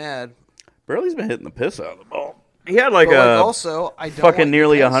to be mad. Burley's been hitting the piss out of the ball. He had also, I don't fucking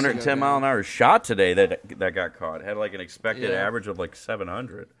nearly 110 mile an hour shot today that got caught. Had an expected average of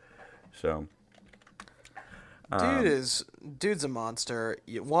 700. So, dude's a monster.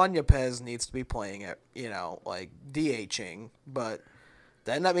 Juan Yepez needs to be playing it, DHing, but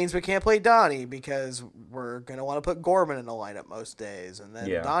then that means we can't play Donnie because we're gonna want to put Gorman in the lineup most days, and then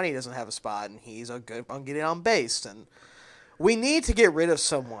Donnie doesn't have a spot, and he's good on getting on base, and we need to get rid of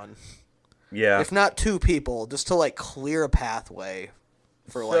someone. Yeah. If not two people, just to clear a pathway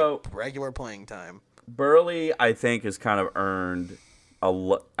for regular playing time. Burley, I think, has kind of earned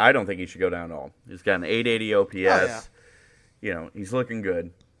I don't think he should go down at all. He's got an 880 OPS. Oh, yeah. You know, he's looking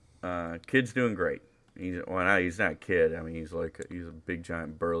good. Kid's doing great. He's not a kid. I mean, he's a big,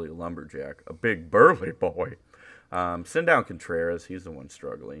 giant, burly lumberjack. A big, burly boy. Send down Contreras. He's the one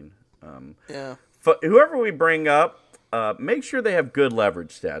struggling. Yeah. Whoever we bring up, make sure they have good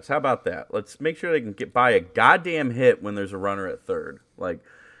leverage stats. How about that? Let's make sure they can get by a goddamn hit when there's a runner at third. Like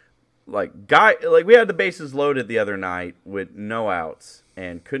we had the bases loaded the other night with no outs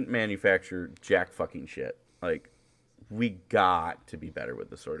and couldn't manufacture jack fucking shit. Like, we got to be better with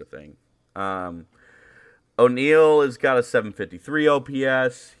this sort of thing. O'Neill has got a 753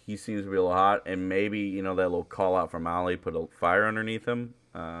 OPS. He seems to be a little hot, and maybe, that little call out from Ollie put a fire underneath him.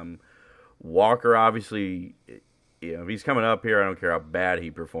 Walker, obviously, if he's coming up here, I don't care how bad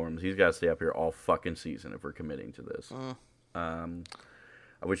he performs. He's got to stay up here all fucking season if we're committing to this.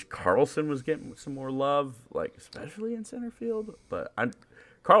 I wish Carlson was getting some more love, like especially in center field. But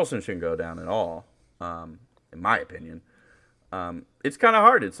Carlson shouldn't go down at all, in my opinion. It's kind of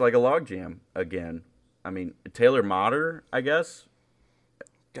hard. It's like a logjam again. I mean, Taylor Motter, I guess.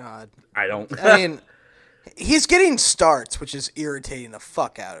 God. I don't. I mean, he's getting starts, which is irritating the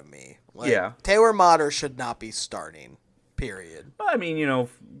fuck out of me. Like, yeah. Taylor Motter should not be starting, period. I mean,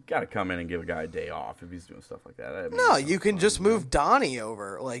 got to come in and give a guy a day off if he's doing stuff like that. I mean, No, you can just move Donnie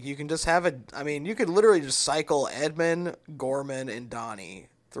over. Like, you can just have you could literally just cycle Edman, Gorman, and Donnie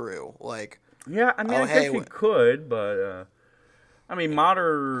through. Like, yeah, I mean, I guess you could, but,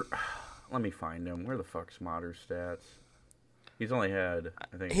 Motter, let me find him. Where the fuck's Motter's stats? He's only had,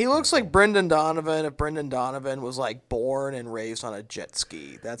 I think. He looks like Brendan Donovan if Brendan Donovan was, like, born and raised on a jet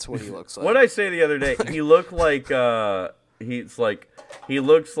ski. That's what he looks like. What did I say the other day? He looked like, he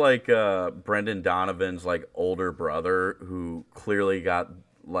looks like Brendan Donovan's, like, older brother who clearly got,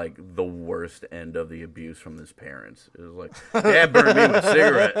 like, the worst end of the abuse from his parents. It was like, Dad burned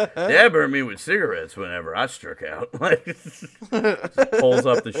me with cigarettes whenever I struck out. Like, just pulls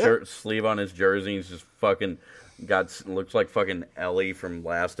up the shirt sleeve on his jersey and just fucking looks like fucking Ellie from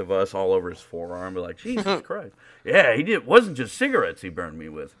Last of Us all over his forearm. But like, Jesus Christ. Yeah, he did. It wasn't just cigarettes he burned me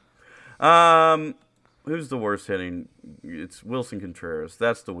with. Who's the worst hitting? It's Wilson Contreras.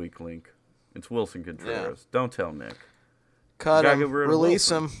 That's the weak link. It's Wilson Contreras. Yeah. Don't tell Nick. Cut him.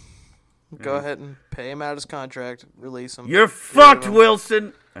 Release him. Go ahead and pay him out his contract. Release him. You're fucked,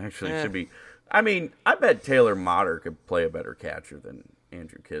 Wilson. Actually, it should be. I mean, I bet Taylor Motter could play a better catcher than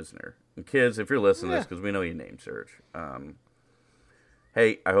Andrew Knizner. And kids, if you're listening to this, because we know you name search.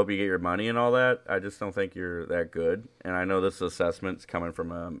 Hey, I hope you get your money and all that. I just don't think you're that good. And I know this assessment's coming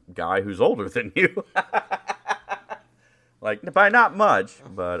from a guy who's older than you. Like, by not much,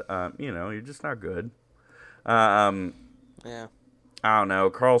 but, you're just not good. Yeah. I don't know.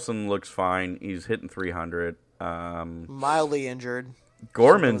 Carlson looks fine. He's hitting 300. Mildly injured.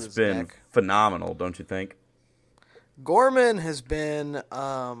 Gorman's been phenomenal, don't you think? Gorman has been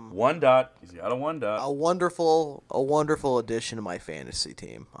one dot. He's got a 1 dot. A wonderful addition to my fantasy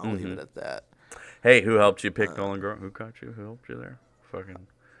team. I'll leave it at that. Hey, who helped you pick Nolan Gorman? Who caught you? Who helped you there? Fucking.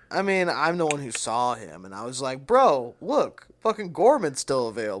 I mean, I'm the one who saw him, and I was like, bro, look, fucking Gorman's still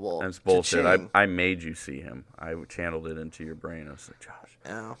available. That's bullshit. I made you see him. I channeled it into your brain. I was like, Josh,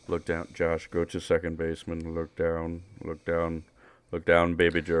 look down. Josh, go to second baseman. Look down. Look down,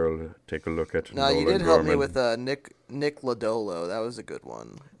 baby Gerald. Take a look at No, you did help me with Nick Lodolo. That was a good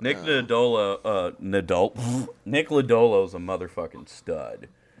one. Nick Lodolo, Nick Lodolo's a motherfucking stud.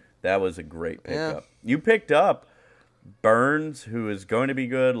 That was a great pickup. Yeah. You picked up Burns, who is going to be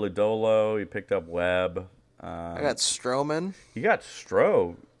good. Lodolo. You picked up Webb. I got Stroman. You got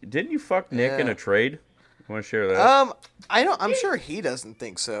Stroh. Didn't you fuck Nick in a trade? You want to share that? I'm sure he doesn't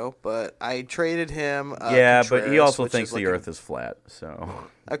think so, but I traded him. Yeah, Contreras, but he also thinks the Earth is flat. So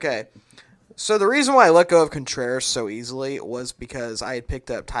okay. So the reason why I let go of Contreras so easily was because I had picked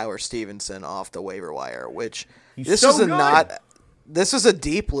up Tyler Stevenson off the waiver wire, which this is a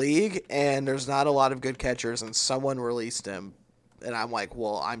deep league, and there's not a lot of good catchers, and someone released him, and I'm like,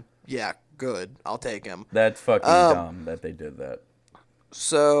 well, good, I'll take him. That's fucking dumb that they did that.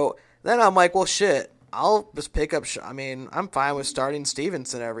 So then I'm like, well, shit, I'll just pick up. I'm fine with starting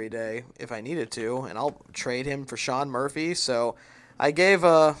Stevenson every day if I needed to, and I'll trade him for Sean Murphy. So I gave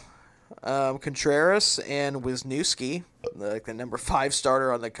Contreras and Wisniewski, like the number 5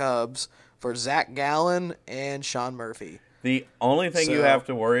 starter on the Cubs, for Zach Gallen and Sean Murphy. The only thing you have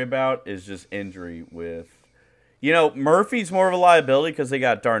to worry about is just injury with, Murphy's more of a liability because they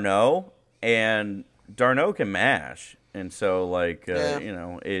got d'Arnaud, and d'Arnaud can mash, and so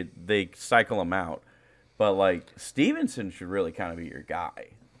they cycle him out. But like Stevenson should really kind of be your guy.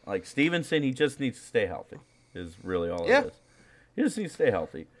 Like Stevenson, he just needs to stay healthy. Is really all it is. He just needs to stay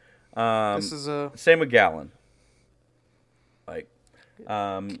healthy. This is a Same with Gallen. Like,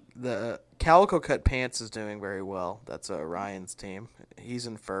 the Calico Cut Pants is doing very well. That's Ryan's team. He's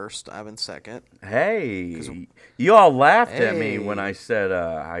in first. I'm in second. hey, you all laughed at me Hey. when I said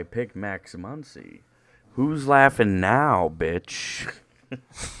I picked Max Muncy. Who's laughing now, bitch?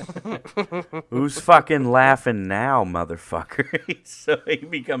 Who's fucking laughing now, motherfucker? He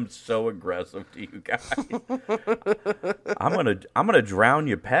becomes so aggressive to you guys. I'm gonna drown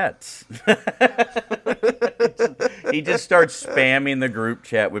your pets. He just starts spamming the group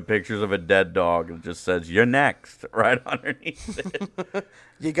chat with pictures of a dead dog and just says, "You're next," right underneath it.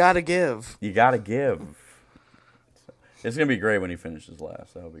 You gotta give. You gotta give. It's gonna be great when he finishes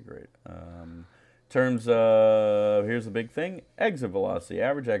last. That'll be great. Terms of, here's the big thing: exit velocity,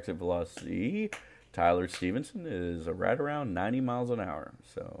 average exit velocity. Tyler Stevenson is right around 90 miles an hour,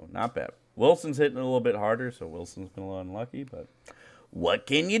 so not bad. Wilson's hitting it a little bit harder, so Wilson's been a little unlucky, but what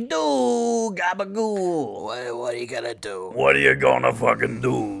can you do, Gabagool? What are you gonna do? What are you gonna fucking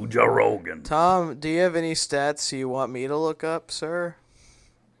do, Joe Rogan? Tom, do you have any stats you want me to look up, sir?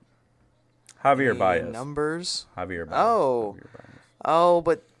 Javier Any Baez. Numbers? Javier Baez. Oh. Javier Baez. Oh,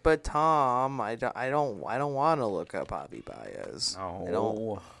 but Tom, I don't want to look up Javi Baez.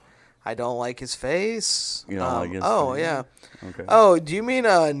 No. I don't like his face. You don't like his Oh, face? yeah. Okay. Oh, do you mean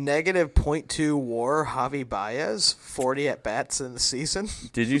a negative .2 WAR Javi Baez? 40 at bats in the season?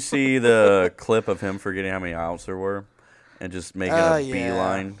 Did you see the clip of him forgetting how many outs there were and just making a Yeah.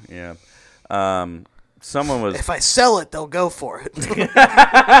 beeline? Yeah. Someone was. If I sell it, they'll go for it.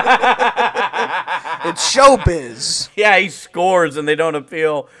 It's showbiz. Yeah, he scores and they don't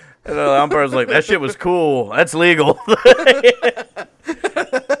appeal. And the umpire's like, that shit was cool. That's legal.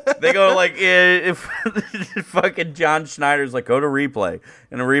 They go like, if fucking John Schneider's like, go to replay.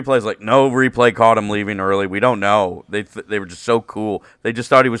 And the replay's like, no, replay caught him leaving early. We don't know. They were just so cool. They just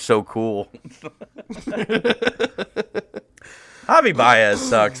thought he was so cool. Javi Baez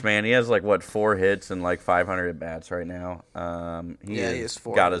sucks, man. He has like, 4 hits and like 500 at bats right now. He has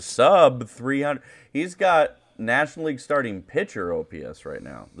 4 got a hits. sub 300. He's got National League starting pitcher OPS right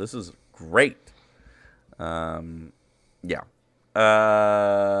now. This is great. Yeah.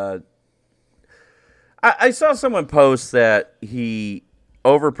 I saw someone post that he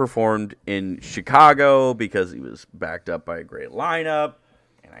overperformed in Chicago because he was backed up by a great lineup.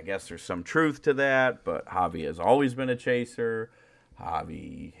 And I guess there's some truth to that, but Javi has always been a chaser.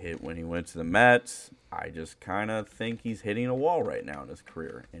 Javi hit when he went to the Mets. I just kind of think he's hitting a wall right now in his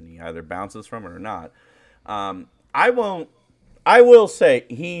career, and he either bounces from it or not. I will say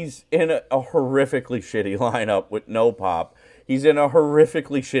he's in a horrifically shitty lineup with no pop. He's in a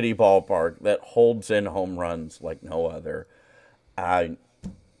horrifically shitty ballpark that holds in home runs like no other. I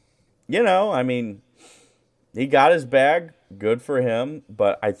mean, he got his bag. Good for him.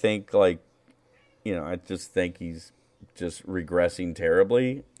 But I think, I just think he's just regressing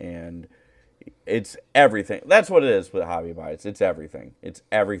terribly. And it's everything. That's what it is with Javi Baez. It's everything. It's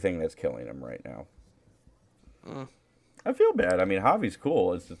everything that's killing him right now. I feel bad. I mean, Javi's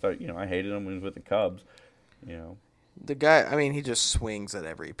cool. It's just, I hated him when he was with the Cubs. The guy, I mean, he just swings at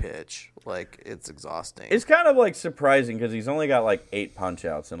every pitch. Like, it's exhausting. It's kind of, surprising because he's only got, 8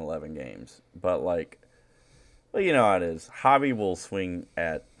 punch-outs in 11 games. But, well, you know how it is. Javi will swing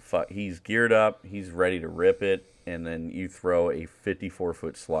at he's geared up, he's ready to rip it, and then you throw a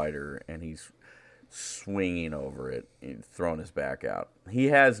 54-foot slider, and he's swinging over it, and throwing his back out. He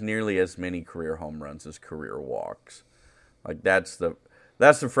has nearly as many career home runs as career walks. That's the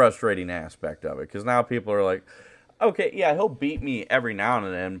frustrating aspect of it, because now people are like, okay, yeah, he'll beat me every now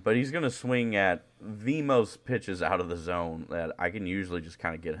and then, but he's going to swing at the most pitches out of the zone that I can usually just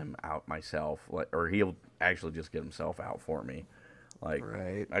kind of get him out myself, or he'll actually just get himself out for me.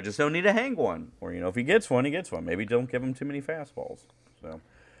 Right. I just don't need to hang one. Or, if he gets one, he gets one. Maybe don't give him too many fastballs. So.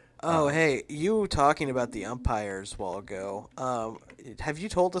 Oh, hey, you talking about the umpires a while ago. Have you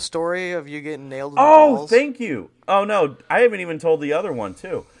told the story of you getting nailed in the balls? Thank you. Oh, no, I haven't even told the other one,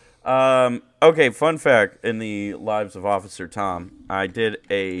 too. Okay, fun fact, in the lives of Officer Tom, I did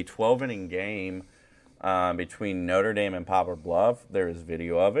a 12-inning game between Notre Dame and Poplar Bluff. There is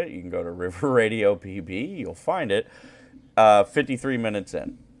video of it. You can go to River Radio PB. You'll find it. 53 minutes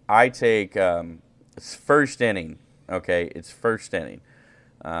in. I take it's first inning. Okay, it's first inning.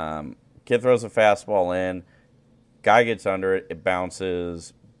 Kid throws a fastball in. Guy gets under it. It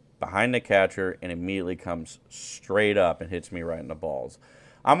bounces behind the catcher and immediately comes straight up and hits me right in the balls.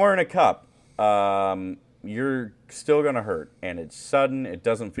 I'm wearing a cup. You're still going to hurt. And it's sudden. It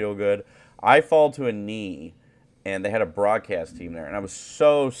doesn't feel good. I fall to a knee, and they had a broadcast team there. And I was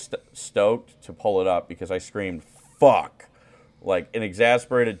so stoked to pull it up because I screamed, fuck, like an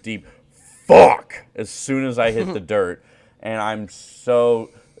exasperated deep fuck as soon as I hit the dirt, and I'm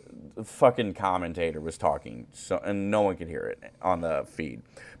so the fucking commentator was talking, so and no one could hear it on the feed.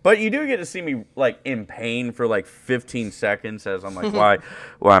 But you do get to see me like in pain for like 15 seconds as I'm like,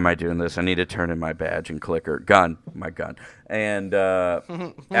 why am I doing this? I need to turn in my badge and clicker, my gun. And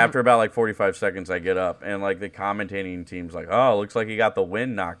after about like 45 seconds, I get up and like the commentating team's like, oh, looks like he got the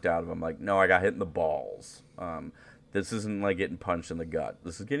wind knocked out of him. Like, no, I got hit in the balls. This isn't like getting punched in the gut.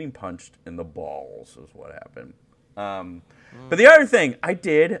 This is getting punched in the balls is what happened. But the other thing I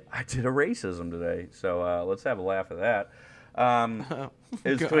did a racism today. So let's have a laugh at that.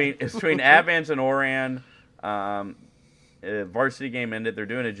 It's between Advance and Oran. Varsity game ended. They're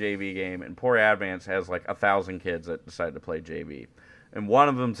doing a JV game, and poor Advance has like 1,000 kids that decided to play JV. And one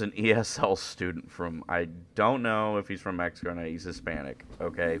of them's an ESL student from, I don't know if he's from Mexico or not. He's Hispanic,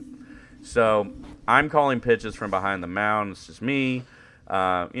 okay? So I'm calling pitches from behind the mound. It's just me.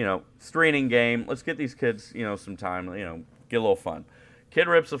 3-inning game. Let's get these kids, some time, get a little fun. Kid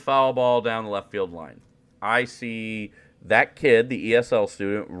rips a foul ball down the left field line. I see that kid, the ESL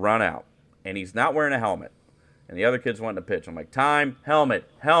student, run out, and he's not wearing a helmet. And the other kid's wanting to pitch. I'm like, time, helmet.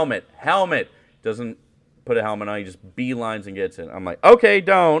 Doesn't put a helmet on. He just beelines and gets it. I'm like, okay,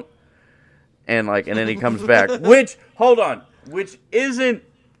 don't. And then he comes back.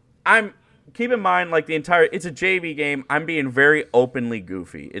 Keep in mind, like it's a JV game. I'm being very openly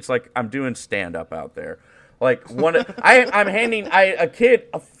goofy. It's like I'm doing stand up out there. Like I'm handing a kid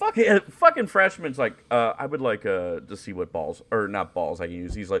a fucking freshman's like I would like to see what balls or not balls I can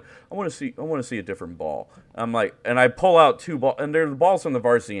use. He's like I want to see a different ball. I'm like, and I pull out 2 balls, and they're the balls from the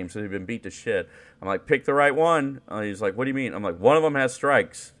varsity game, so they've been beat to shit. I'm like, pick the right one. He's like, what do you mean? I'm like, one of them has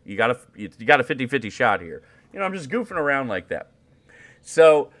strikes. You got a 50-50 shot here. I'm just goofing around like that.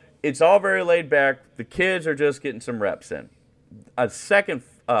 So it's all very laid back. The kids are just getting some reps in. A second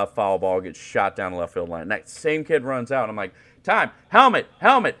foul ball gets shot down the left field line. That same kid runs out. I'm like, time, helmet.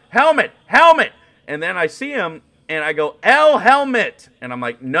 And then I see him, and I go, L helmet. And I'm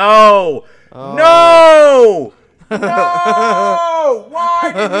like, no. Why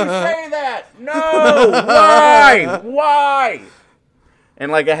did you say that? No, why?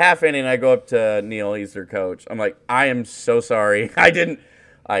 And like a half inning, I go up to Neil, he's their coach. I'm like, I am so sorry. I didn't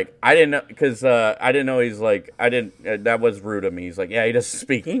know, because I didn't know he's like, that was rude of me. He's like, yeah, he doesn't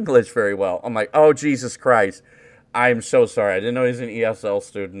speak English very well. I'm like, oh, Jesus Christ. I'm so sorry. I didn't know he's an ESL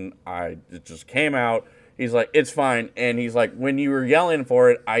student. It just came out. He's like, it's fine. And he's like, when you were yelling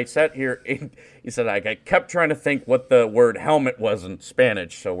for it, I sat here. He said, I kept trying to think what the word helmet was in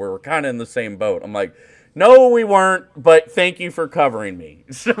Spanish. So we're kind of in the same boat. I'm like, no, we weren't, but thank you for covering me.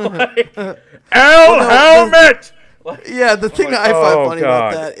 So like, helmet! Yeah, the thing that I find funny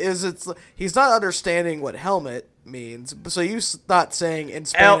about that is he's not understanding what helmet means. So you not saying in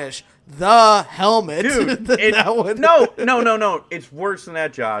Spanish the helmet. Dude, no. It's worse than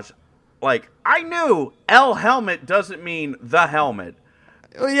that, Josh. Like, I knew El helmet doesn't mean the helmet.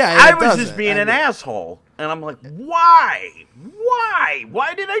 Well, yeah, I was just being an asshole. And I'm like, why?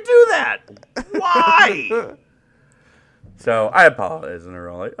 Why did I do that? Why? So I apologize, and they're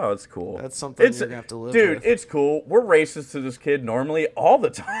all like, "Oh, it's cool." That's something you're gonna have to live with. Dude, it's cool. We're racist to this kid normally all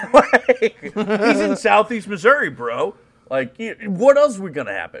the time. Like, he's in Southeast Missouri, bro. Like, what else is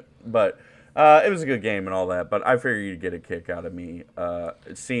gonna happen? But it was a good game and all that. But I figured you'd get a kick out of me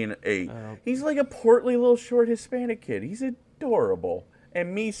seeing he's like a portly little short Hispanic kid. He's adorable.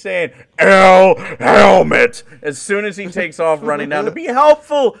 And me saying, L helmet, as soon as he takes off running down to be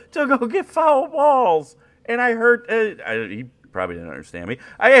helpful to go get foul balls. And I hurt, he probably didn't understand me.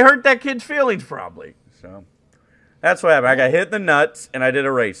 I hurt that kid's feelings probably. So that's what happened. I got hit in the nuts and I did a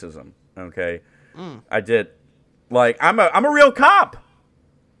racism. Okay. I did. Like, I'm a real cop.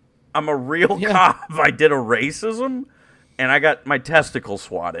 I'm a real cop. I did a racism and I got my testicles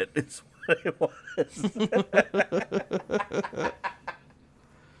swatted. It's what it was.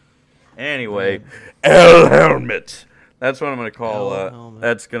 Anyway, L helmet. That's what I'm going to call.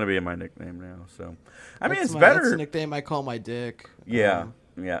 That's going to be my nickname now. So, I mean, it's better. That's a nickname I call my dick. Yeah,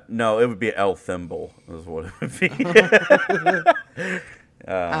 yeah. No, it would be L thimble. Is what it would be.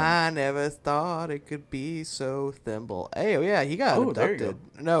 I never thought it could be so thimble. Hey, oh yeah, he got abducted.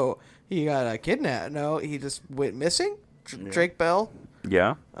 No, he got kidnapped. No, he just went missing. Drake Bell.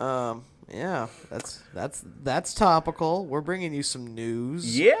 Yeah. Yeah, that's topical. We're bringing you some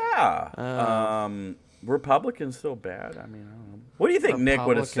news. Yeah. Republicans still bad. I mean, I don't know. What do you think Nick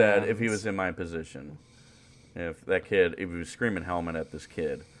would have said if he was in my position? If he was screaming helmet at this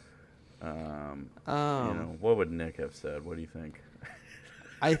kid. What would Nick have said? What do you think?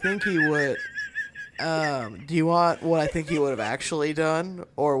 I think he would. Do you want what I think he would have actually done,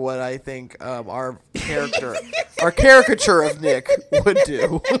 or what I think our caricature of Nick would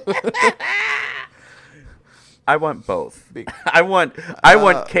do? I want both. I want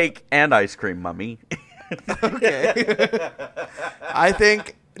cake and ice cream, Mummy. Okay. I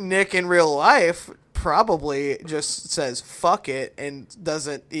think Nick in real life probably just says fuck it and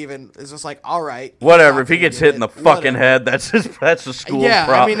doesn't even is just like, all right, whatever. If he gets hit in the fucking head, that's a school's problem.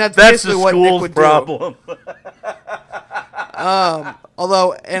 I mean that's the basically what Nick would problem. Do.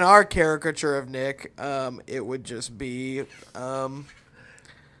 Although in our caricature of Nick, it would just be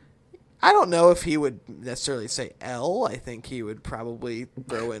I don't know if he would necessarily say L. I think he would probably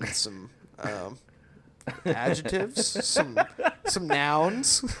throw in some adjectives, some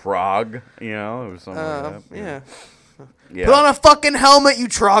nouns. Frog, or something like that. Yeah. Put on a fucking helmet, you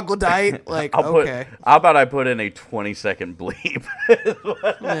troglodyte. Like, okay. How about I put in a 20-second bleep?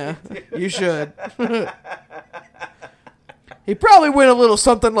 Yeah, you should. He probably went a little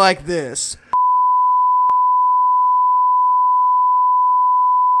something like this.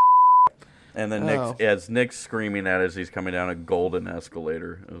 And then Nick's screaming at as he's coming down a golden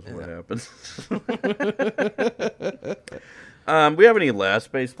escalator is what happens. We have any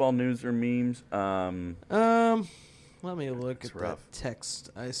last baseball news or memes? Let me look at that text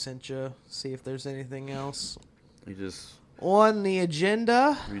I sent you. See if there's anything else. On the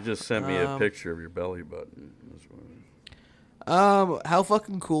agenda. You just sent me a picture of your belly button. How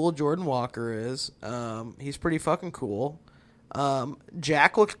fucking cool Jordan Walker is. He's pretty fucking cool.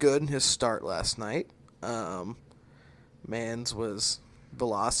 Jack looked good in his start last night. Man's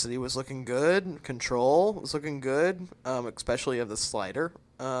velocity was looking good. Control was looking good, especially of the slider.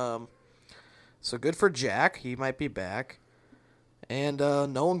 So good for Jack. He might be back. And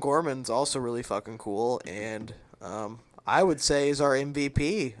Nolan Gorman's also really fucking cool. And I would say is our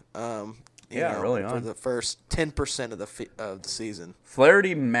MVP. Really for the first 10% of the season.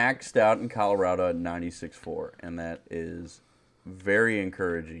 Flaherty maxed out in Colorado at 96.4, and that is very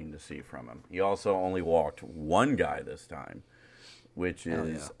encouraging to see from him. He also only walked one guy this time, which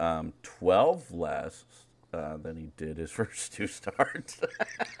is 12 less than he did his first two starts.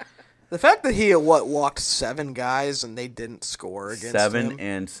 The fact that he walked 7 guys and they didn't score against 7 him.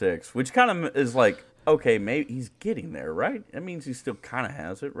 and 6, which kind of is like, okay, maybe he's getting there, right? That means he still kind of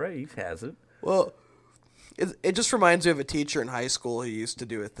has it, right? He has it. Well, it just reminds me of a teacher in high school who used to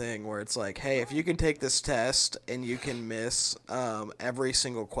do a thing where it's like, hey, if you can take this test and you can miss every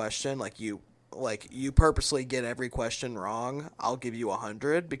single question, like you purposely get every question wrong, I'll give you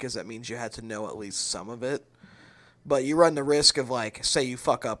 100 because that means you had to know at least some of it. But you run the risk of, like, say you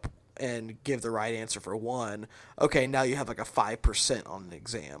fuck up and give the right answer for 1, okay, now you have like a 5% on an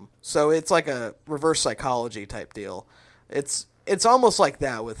exam. So it's like a reverse psychology type deal. It's almost like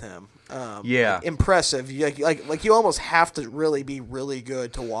that with him. Like, impressive. Like you almost have to really be really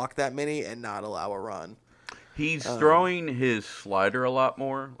good to walk that many and not allow a run. He's throwing his slider a lot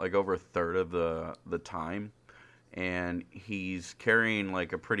more, like over a third of the time, and he's carrying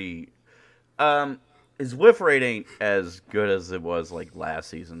like a pretty. His whiff rate ain't as good as it was like last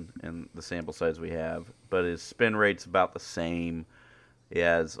season and the sample size we have, but his spin rate's about the same. He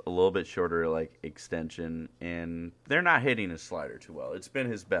has a little bit shorter like extension, and they're not hitting his slider too well. It's been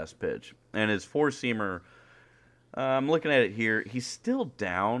his best pitch, and his four-seamer. I'm looking at it here. He's still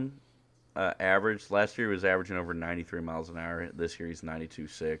down average. Last year he was averaging over 93 miles an hour. This year he's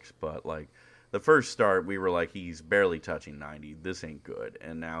 92.6. But like the first start, we were like he's barely touching 90. This ain't good,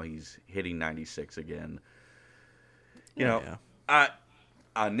 and now he's hitting 96 again.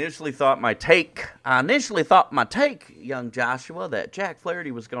 I initially thought my take, young Joshua, that Jack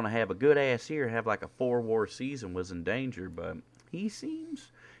Flaherty was going to have a good ass year, have like a 4-WAR season, was in danger, but he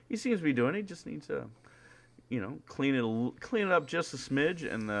seems to be doing it. He just needs to, clean it up just a smidge,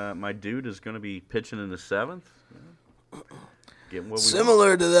 and my dude is going to be pitching in the 7th.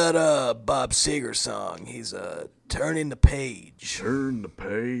 Similar to that Bob Seger song, he's turning the page. Turn the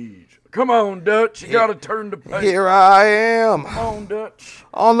page. Come on, Dutch. You got to turn the page. Here I am. Come on, Dutch.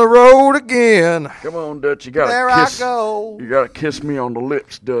 On the road again. Come on, Dutch. You got to kiss. There I go. You got to kiss me on the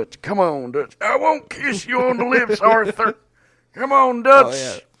lips, Dutch. Come on, Dutch. I won't kiss you on the lips, Arthur. Come on, Dutch. Oh,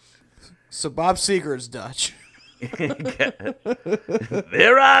 yeah. So Bob Seger is Dutch.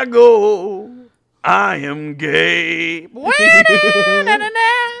 There I go. I am gay.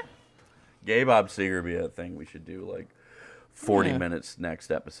 Gay Bob Seger would be a thing we should do, like 40 minutes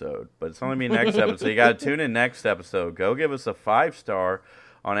next episode. But it's only me next episode. You got to tune in next episode. Go give us a 5-star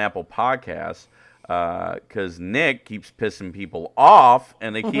on Apple Podcasts because Nick keeps pissing people off,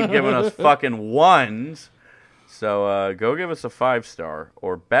 and they keep giving us fucking 1s. So go give us a 5-star,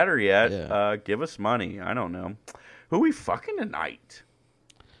 or better yet, Yeah. give us money. I don't know. Who we fucking tonight?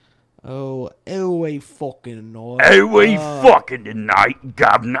 We fucking know. Hey, we fucking tonight,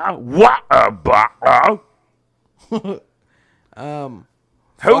 governor. What about? Who Fuck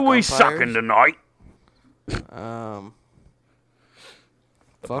we umpires. sucking tonight?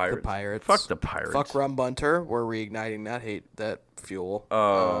 Fuck the Pirates. Fuck the Pirates. Fuck Rum Bunter. We're reigniting that fuel.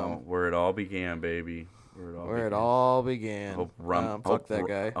 Where it all began, baby. Where it all began. Fuck that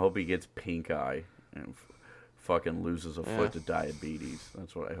guy. I hope he gets pink eye and fucking loses a foot to diabetes.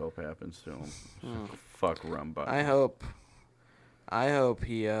 That's what I hope happens to him. Fuck Rum Bunter. I hope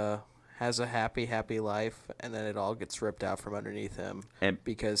he has a happy life, and then it all gets ripped out from underneath him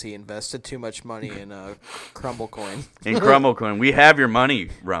because he invested too much money in Crumble Coin. In Crumble Coin, we have your money,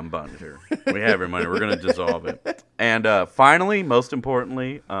 Rum Bunter. We have your money. We're gonna dissolve it. And finally, most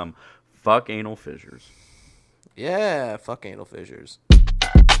importantly, fuck anal fissures. Yeah, fuck anal fissures.